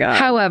 Oh my God.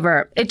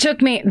 However, it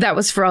took me, that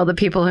was for all the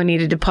people who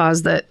needed to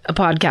pause a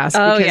podcast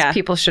because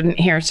people shouldn't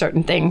hear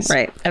certain things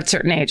at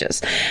certain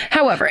ages.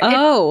 However.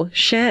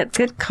 Shit.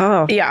 Good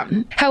call. Yeah.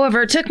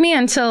 However, it took me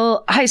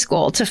until high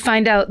school to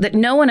find out that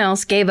no one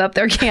else gave up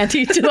their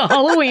candy to the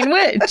Halloween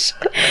Witch.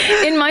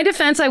 In my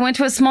defense, I went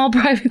to a small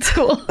private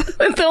school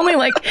with only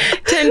like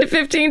 10 to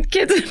 15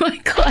 kids in my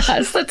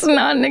class. That's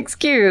not an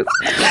excuse.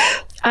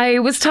 I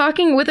was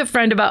talking with a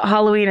friend about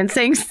Halloween and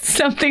saying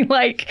something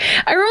like,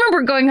 I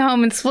remember going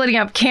home and splitting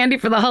up candy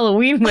for the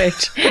Halloween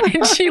Witch.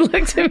 And she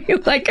looked at me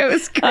like I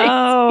was crazy.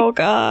 Oh,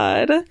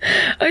 God.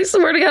 I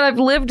swear to God, I've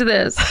lived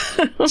this.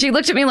 She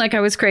looked at me like I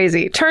was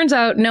crazy. Turns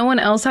out no one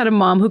else had a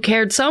mom who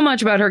cared so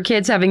much about her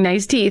kids having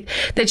nice teeth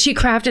that she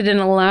crafted an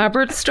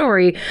elaborate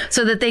story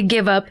so that they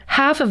give up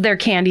half of their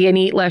candy and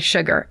eat less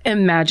sugar.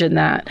 Imagine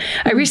that.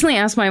 I recently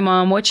asked my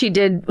mom what she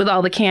did with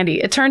all the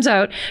candy. It turns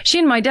out she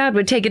and my dad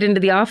would take it into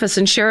the office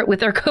and share it with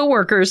their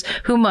coworkers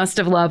who must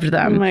have loved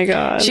them. Oh my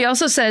God. She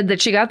also said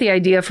that she got the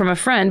idea from a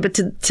friend, but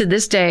to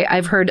this day,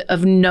 I've heard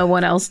of no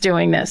one else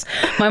doing this.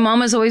 My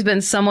mom has always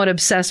been somewhat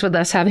obsessed with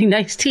us having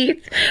nice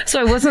teeth, so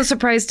I wasn't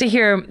surprised to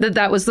hear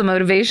that was the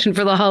motivation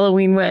for the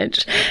Halloween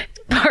witch.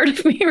 Part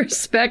of me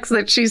respects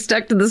that she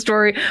stuck to the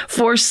story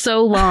for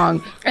so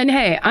long. And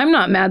hey, I'm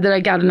not mad that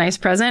I got a nice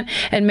present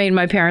and made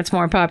my parents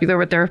more popular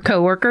with their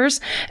coworkers.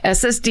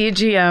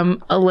 SSDGM,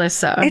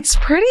 Alyssa. It's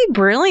pretty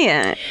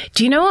brilliant.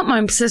 Do you know what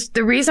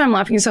the reason I'm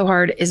laughing so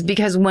hard is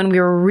because when we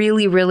were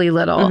really, really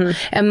little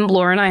and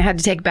Laura and I had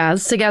to take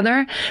baths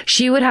together,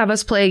 she would have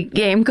us play a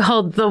game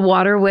called The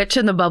Water Witch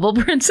and the Bubble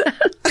Princess.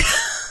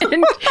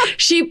 And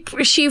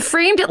she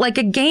framed it like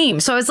a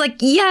game. So I was like,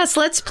 yes,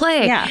 let's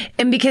play. Yeah.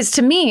 And because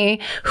to me,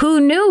 who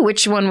knew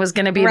which one was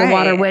going to be the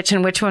Water Witch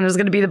and which one was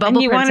going to be the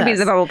Bubble Princess? You want to be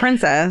the Bubble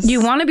Princess.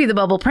 You want to be the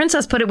Bubble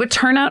Princess, but it would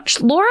turn out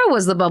Laura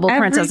was the Bubble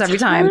Princess every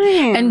time.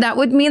 And that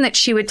would mean that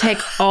she would take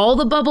all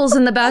the bubbles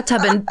in the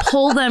bathtub and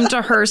pull them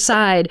to her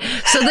side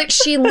so that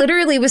she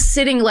literally was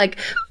sitting like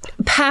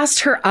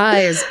past her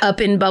eyes up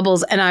in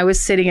bubbles and I was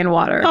sitting in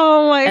water.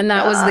 Oh my God. And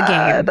that was the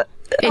game.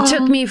 It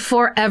took me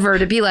forever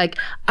to be like,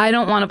 I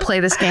don't want to play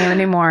this game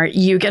anymore.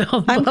 You get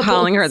all the I'm bubbles.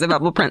 calling her the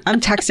Bubble Princess.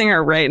 I'm texting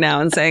her right now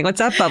and saying, what's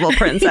up, Bubble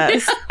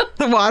Princess?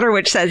 The Water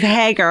Witch says,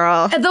 hey,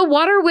 girl. The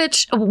Water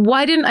Witch,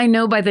 why didn't I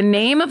know by the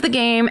name of the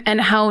game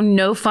and how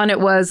no fun it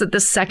was that the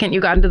second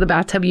you got into the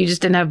bathtub, you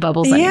just didn't have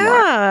bubbles anymore?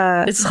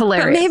 Yeah. It's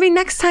hilarious. But maybe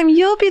next time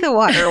you'll be the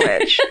Water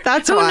Witch.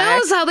 That's Who why.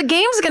 knows how the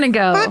game's going to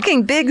go?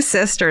 Fucking big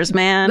sisters,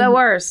 man. The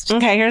worst.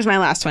 Okay, here's my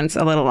last one. It's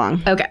a little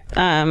long.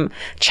 Okay.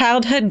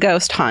 Childhood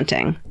ghost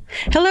haunting.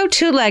 Hello,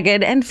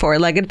 two-legged and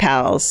four-legged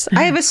pals.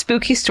 I have a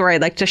spooky story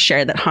I'd like to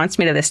share that haunts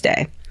me to this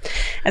day.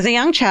 As a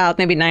young child,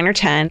 maybe 9 or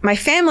 10, my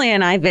family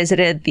and I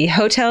visited the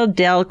Hotel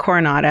del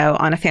Coronado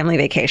on a family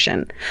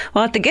vacation.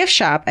 While at the gift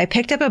shop, I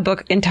picked up a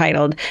book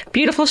entitled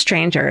Beautiful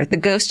Stranger, The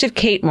Ghost of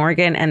Kate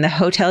Morgan and the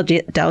Hotel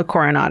del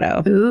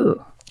Coronado.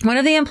 Ooh. One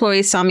of the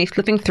employees saw me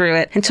flipping through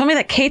it and told me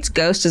that Kate's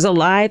ghost is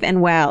alive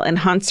and well and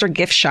haunts her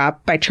gift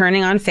shop by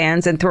turning on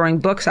fans and throwing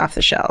books off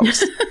the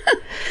shelves.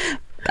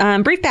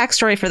 Brief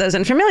backstory for those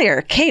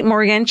unfamiliar. Kate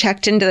Morgan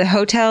checked into the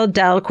Hotel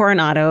del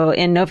Coronado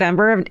in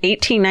November of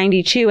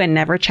 1892 and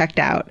never checked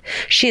out.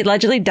 She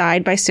allegedly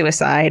died by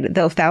suicide,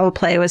 though foul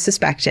play was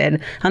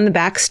suspected, on the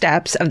back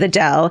steps of the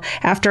Del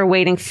after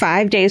waiting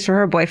 5 days for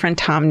her boyfriend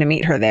Tom to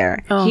meet her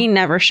there. Oh. He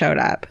never showed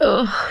up.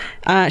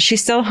 She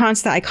still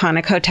haunts the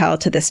iconic hotel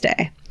to this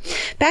day.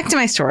 Back to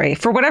my story.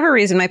 For whatever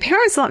reason, my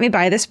parents let me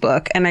buy this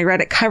book, and I read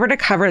it cover to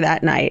cover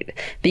that night,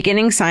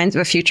 beginning signs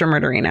of a future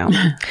murderino.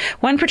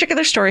 One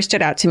particular story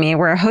stood out to me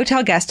where a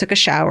hotel guest took a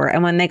shower,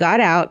 and when they got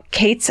out,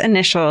 Kate's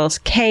initials,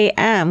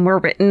 KM, were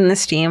written in the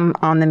steam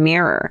on the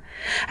mirror.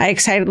 I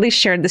excitedly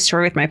shared the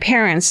story with my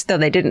parents, though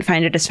they didn't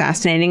find it as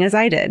fascinating as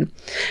I did.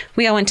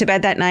 We all went to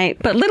bed that night,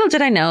 but little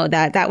did I know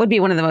that that would be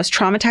one of the most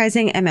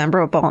traumatizing and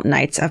memorable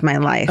nights of my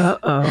life.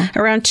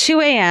 Around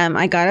 2 a.m.,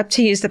 I got up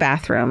to use the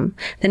bathroom.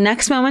 The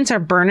next moments are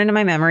burned into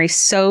my memory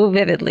so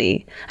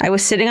vividly. I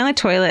was sitting on the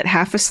toilet,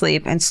 half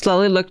asleep, and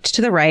slowly looked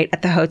to the right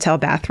at the hotel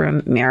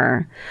bathroom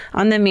mirror.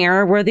 On the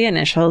mirror were the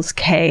initials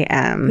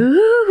KM.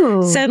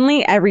 Ooh.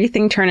 Suddenly,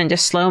 everything turned into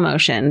slow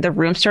motion. The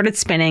room started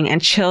spinning,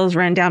 and chills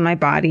ran down my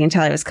body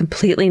until I was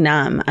completely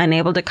numb,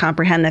 unable to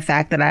comprehend the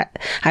fact that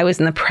I was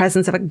in the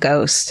presence of a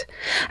ghost.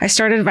 I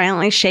started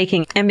violently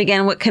shaking and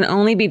began what can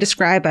only be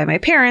described by my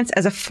parents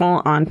as a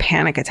full-on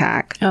panic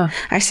attack.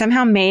 I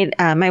somehow made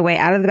my way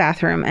out of the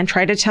bathroom and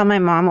tried to tell my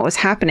mom what was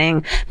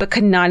happening, but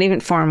could not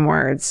even form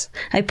words.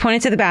 I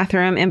pointed to the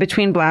bathroom, and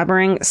between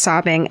blabbering,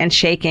 sobbing, and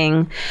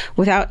shaking,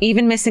 without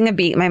even missing a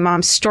beat, my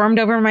mom stormed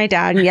over to my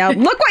dad and yelled,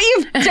 "Look what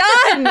you've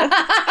done!"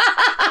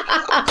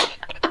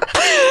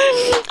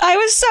 I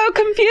was so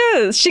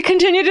confused. She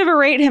continued to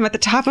berate him at the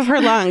top of her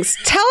lungs.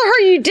 "Tell her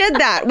you did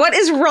that. What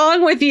is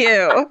wrong with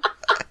you?"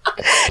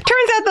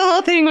 Turns out the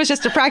whole thing was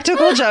just a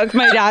practical joke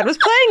my dad was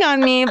playing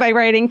on me by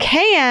writing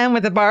KM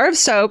with a bar of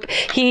soap.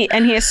 He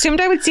assumed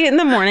I would see it in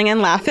the morning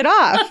and laugh it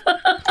off.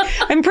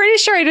 I'm pretty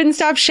sure I didn't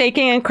stop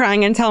shaking and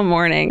crying until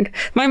morning.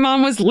 My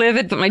mom was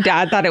livid, but my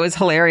dad thought it was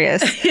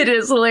hilarious. It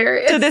is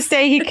hilarious. To this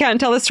day, he can't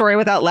tell the story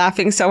without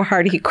laughing so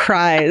hard he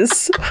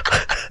cries.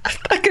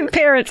 Fucking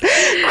parents.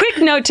 Quick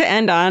note to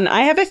end on.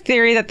 I have a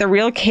theory that the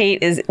real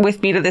Kate is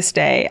with me to this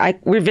day. I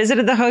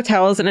revisited the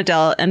hotel as an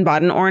adult and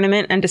bought an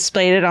ornament and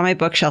displayed it on my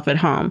bookshelf at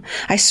home.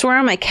 I swear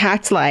on my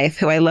cat's life,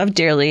 who I love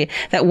dearly,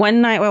 that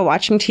one night while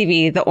watching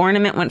TV, the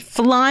ornament went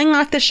flying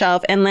off the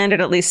shelf and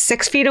landed at least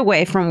 6 feet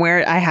away from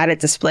where I had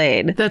it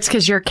displayed. That's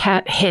because your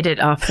cat hit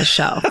it off the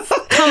shelf.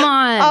 Come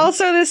on.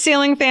 Also, the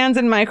ceiling fans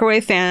and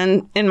microwave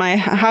fan in my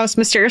house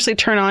mysteriously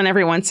turn on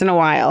every once in a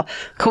while.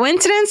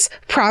 Coincidence?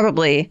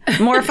 Probably.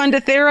 More more fun to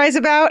theorize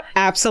about?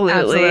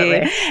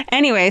 Absolutely.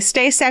 Anyway,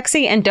 stay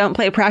sexy and don't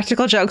play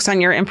practical jokes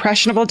on your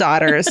impressionable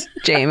daughters,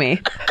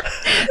 Jamie.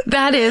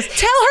 That is.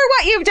 Tell her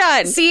what you've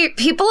done. See,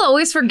 people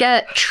always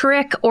forget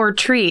trick or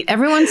treat.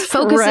 Everyone's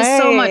focus is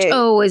so much,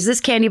 oh, is this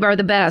candy bar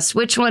the best?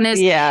 Which one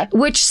is,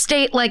 which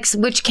state likes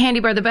which candy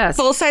bar the best?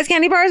 Full-size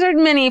candy bars or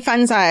mini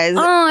fun size?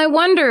 Oh, I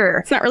wonder.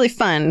 It's not really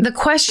fun. The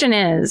question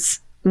is,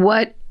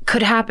 what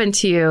could happen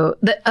to you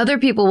that other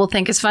people will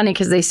think is funny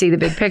because they see the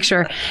big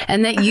picture,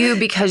 and that you,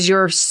 because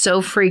you're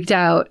so freaked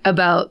out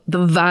about the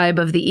vibe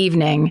of the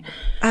evening.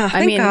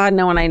 Thank God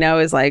no one I know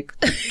is like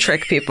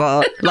trick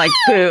people, like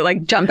boo,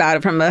 like jump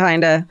out from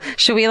behind a.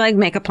 Should we like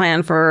make a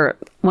plan for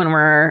when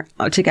we're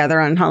together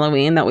on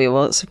Halloween that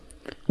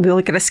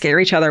we'll get to scare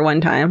each other one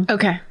time?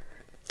 Okay,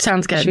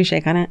 sounds good. Should we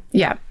shake on it?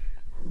 Yeah.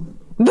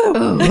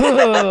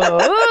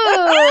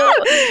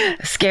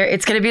 Scary.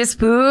 It's gonna be a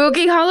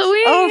spooky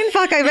Halloween. Oh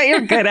fuck, I bet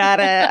you're good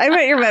at it. I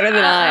bet you're better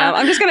than I am.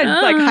 I'm just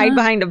gonna like hide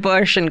behind a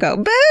bush and go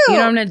boo. You know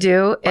what I'm gonna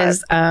do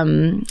is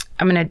I'm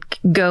gonna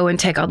go and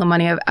take all the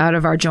money out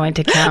of our joint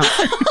account.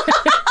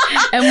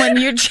 And when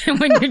you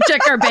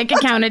check our bank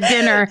account at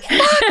dinner, fuck.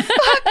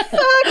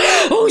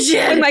 Oh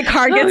shit! When my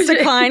card gets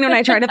declined when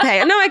I try to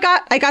pay. No, I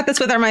got this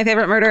with our My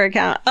Favorite Murder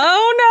account.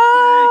 Oh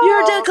no,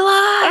 you're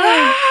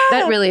declined.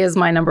 That really is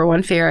my number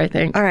one fear, I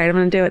think. All right, I'm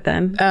gonna do it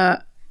then. Oh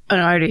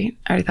no, I already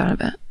thought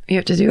of it. You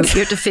have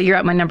to figure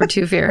out my number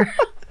 2 fear.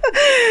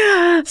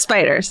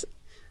 Spiders.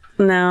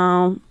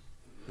 No.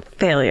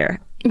 Failure.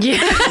 Yeah.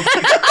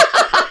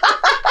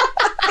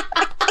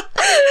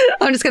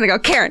 I'm just gonna go,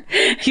 Karen,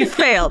 you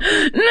failed.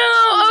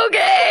 No,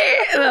 okay.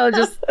 Well,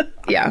 just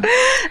yeah.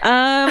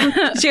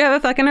 Do you have a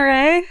fucking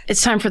hooray?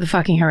 It's time for the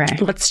fucking hooray.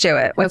 Let's do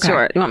it. What's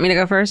yours? You want me to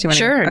go first?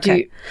 Sure.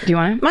 Okay. Do you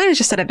want to? Mine is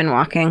just that I've been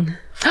walking.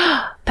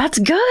 That's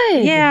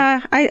good.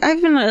 Yeah,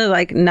 I've been really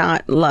like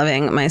not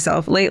loving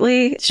myself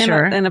lately.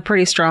 Sure. In a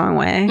pretty strong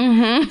way.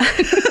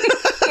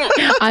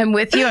 Mm-hmm. I'm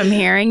with you. I'm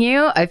hearing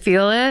you. I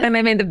feel it. And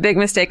I made the big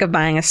mistake of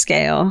buying a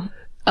scale.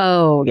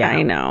 Oh, yeah.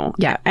 I know.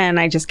 Yeah. And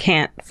I just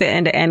can't fit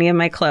into any of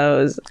my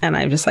clothes. And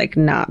I've just like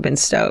not been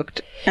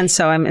stoked. And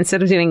so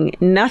instead of doing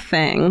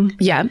nothing.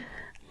 Yeah.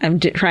 I'm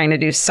trying to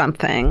do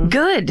something.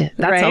 Good.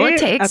 That's all it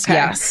takes. Okay.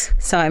 Yes.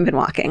 So I've been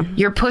walking.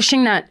 You're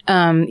pushing that.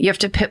 You have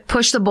to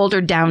push the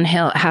boulder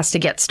downhill. It has to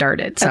get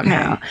started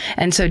somehow. Okay.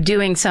 And so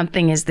doing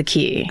something is the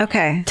key.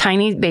 Okay.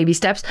 Tiny baby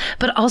steps.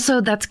 But also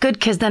that's good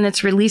because then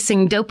it's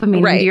releasing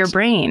dopamine into your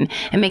brain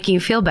and making you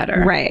feel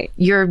better. Right.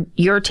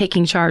 You're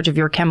taking charge of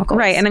your chemicals.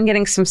 Right. And I'm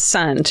getting some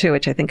sun too,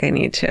 which I think I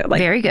need to. Like,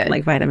 very good.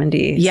 Like vitamin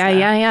D.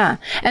 Yeah.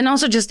 And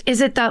also just, is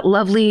it that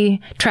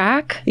lovely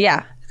track?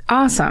 Yeah.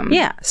 Awesome.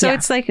 Yeah. So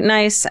it's like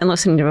nice and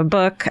listening to a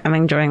book. I'm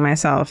enjoying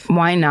myself.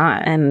 Why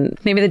not? And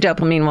maybe the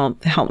dopamine will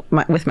help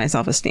with my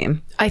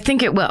self-esteem. I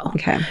think it will.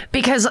 Okay.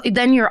 Because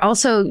then you're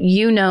also,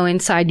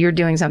 inside you're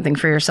doing something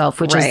for yourself,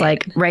 which is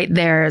like right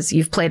there as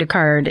you've played a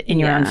card in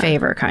your own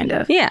favor, kind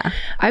of. Yeah.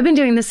 I've been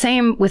doing the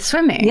same with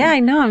swimming. Yeah, I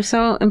know. I'm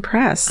so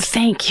impressed.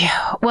 Thank you.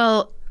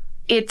 Well,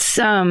 it's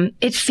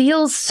it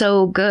feels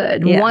so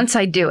good once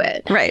I do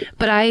it. Right.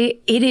 But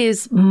it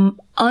is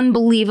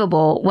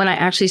unbelievable when I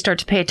actually start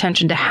to pay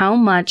attention to how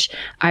much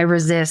I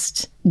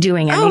resist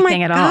doing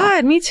anything at all. Oh my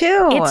God, me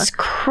too.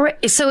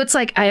 It's so it's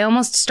like I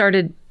almost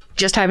started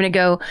just having to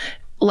go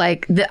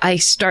like I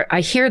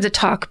hear the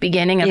talk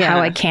beginning of how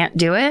I can't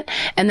do it,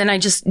 and then I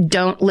just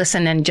don't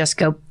listen and just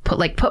go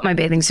put my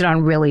bathing suit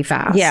on really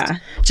fast. Yeah.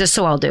 Just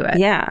so I'll do it.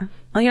 Yeah.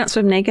 Oh, you don't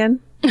swim naked?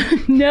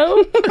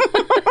 No.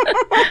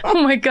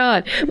 Oh my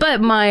God.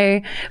 But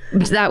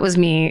that was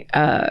me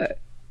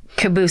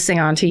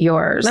caboosing onto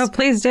yours. No,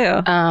 please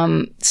do.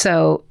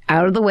 So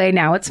out of the way,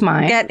 now it's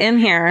mine. Get in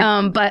here.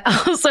 But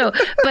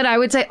I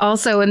would say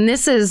also, and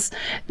this is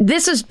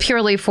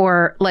purely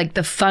for like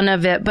the fun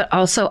of it, but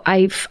also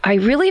I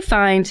really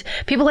find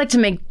people like to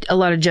make a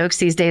lot of jokes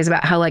these days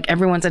about how like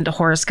everyone's into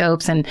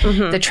horoscopes and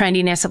the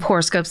trendiness of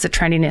horoscopes, the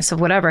trendiness of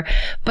whatever.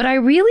 But I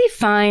really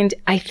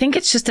I think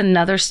it's just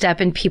another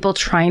step in people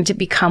trying to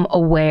become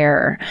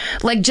aware.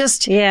 Like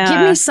just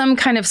give me some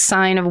kind of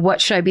sign of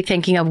what should I be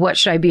thinking of, what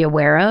should I be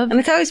aware of. And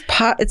it's always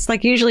it's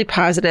like usually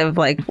positive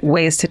like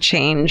ways to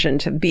change and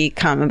to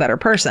become a better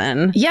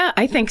person. Yeah,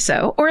 I think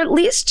so. Or at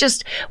least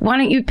just why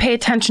don't you pay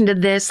attention to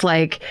this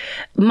like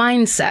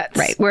mindsets,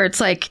 right? Where it's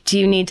like,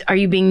 are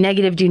you being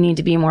negative? Do you need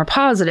to be more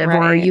positive? Right.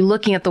 Or are you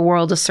looking at the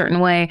world a certain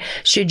way?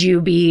 Should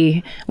you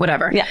be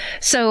whatever? Yeah.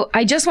 So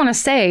I just want to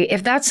say,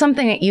 if that's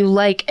something that you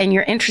like and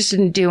you're interested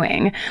in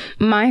doing,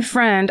 my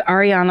friend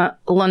Ariana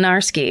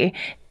Lenarski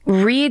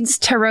reads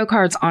tarot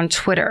cards on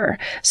Twitter.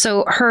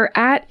 So her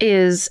 @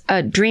 is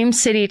Dream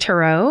City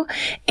Tarot,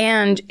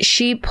 and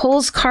she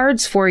pulls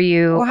cards for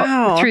you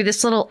through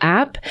this little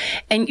app,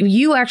 and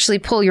you actually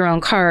pull your own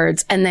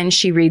cards, and then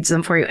she reads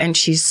them for you, and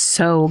she's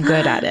so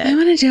good at it. I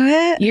want to do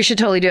it. You should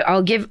totally do it.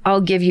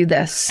 I'll give you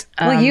this.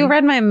 Well, you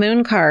read my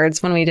moon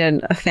cards when we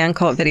did a fan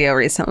cult video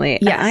recently.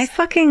 Yeah, I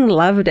fucking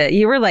loved it.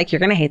 You were like, "You're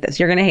gonna hate this.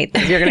 You're gonna hate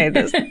this. You're gonna hate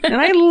this," and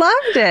I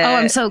loved it. Oh,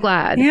 I'm so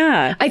glad.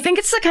 Yeah, I think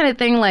it's the kind of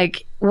thing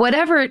like.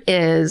 whatever it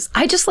is,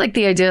 I just like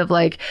the idea of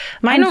like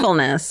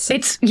mindfulness.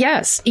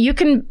 Yes,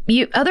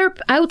 other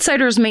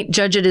outsiders may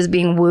judge it as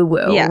being woo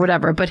woo or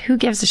whatever, but who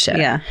gives a shit?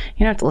 Yeah.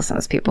 You don't have to listen to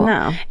those people.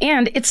 No.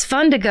 And it's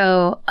fun to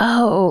go,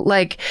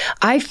 like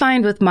I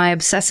find with my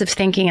obsessive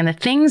thinking and the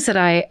things that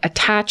I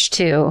attach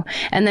to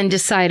and then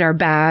decide are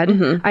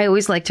bad, I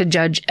always like to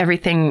judge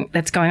everything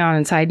that's going on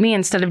inside me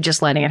instead of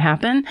just letting it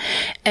happen.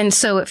 And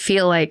so it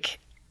feel like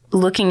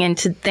looking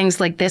into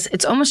things like this,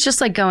 it's almost just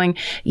like going,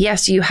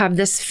 yes, you have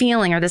this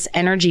feeling or this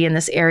energy in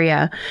this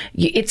area.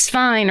 It's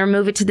fine, or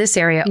move it to this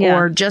area,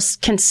 or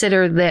just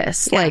consider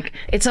this. Yeah. Like,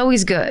 it's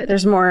always good.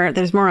 There's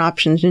more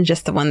options than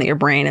just the one that your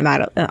brain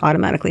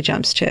automatically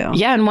jumps to.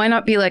 Yeah. And why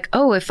not be like,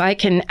 oh, if I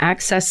can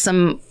access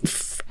some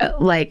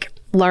like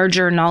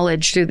larger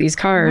knowledge through these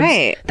cards,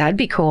 that'd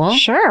be cool.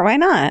 Sure. Why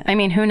not? I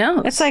mean, who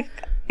knows? It's like,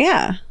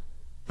 yeah.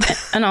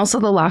 And also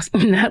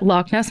that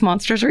Loch Ness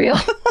Monster's real.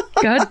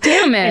 God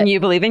damn it. And you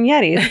believe in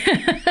Yetis.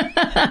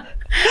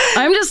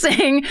 I'm just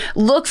saying,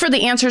 look for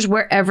the answers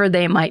wherever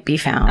they might be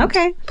found.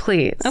 Okay.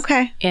 Please.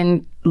 Okay.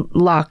 In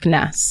Loch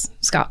Ness,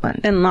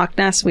 Scotland. In Loch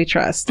Ness, we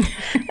trust.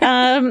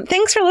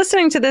 Thanks for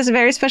listening to this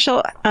very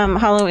special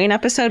Halloween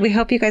episode. We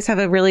hope you guys have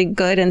a really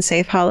good and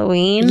safe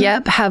Halloween.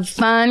 Yep. Have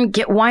fun.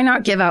 Why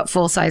not give out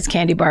full-size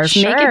candy bars?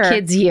 Sure. Make a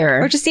kid's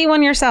year. Or just eat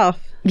one yourself.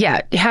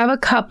 Yeah, have a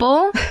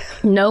couple,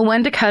 know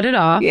when to cut it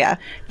off. Yeah.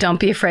 Don't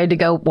be afraid to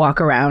go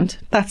walk around.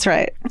 That's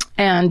right.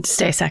 And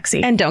stay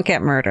sexy. And don't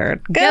get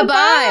murdered.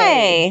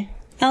 Goodbye.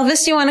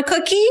 Elvis, you want a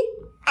cookie?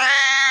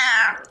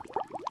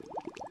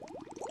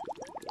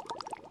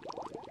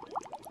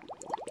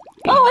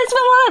 Oh, it's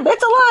alive.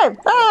 It's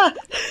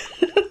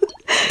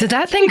alive. Did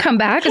that thing come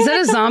back? Is that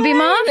a zombie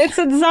moth? It's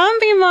a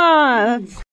zombie moth.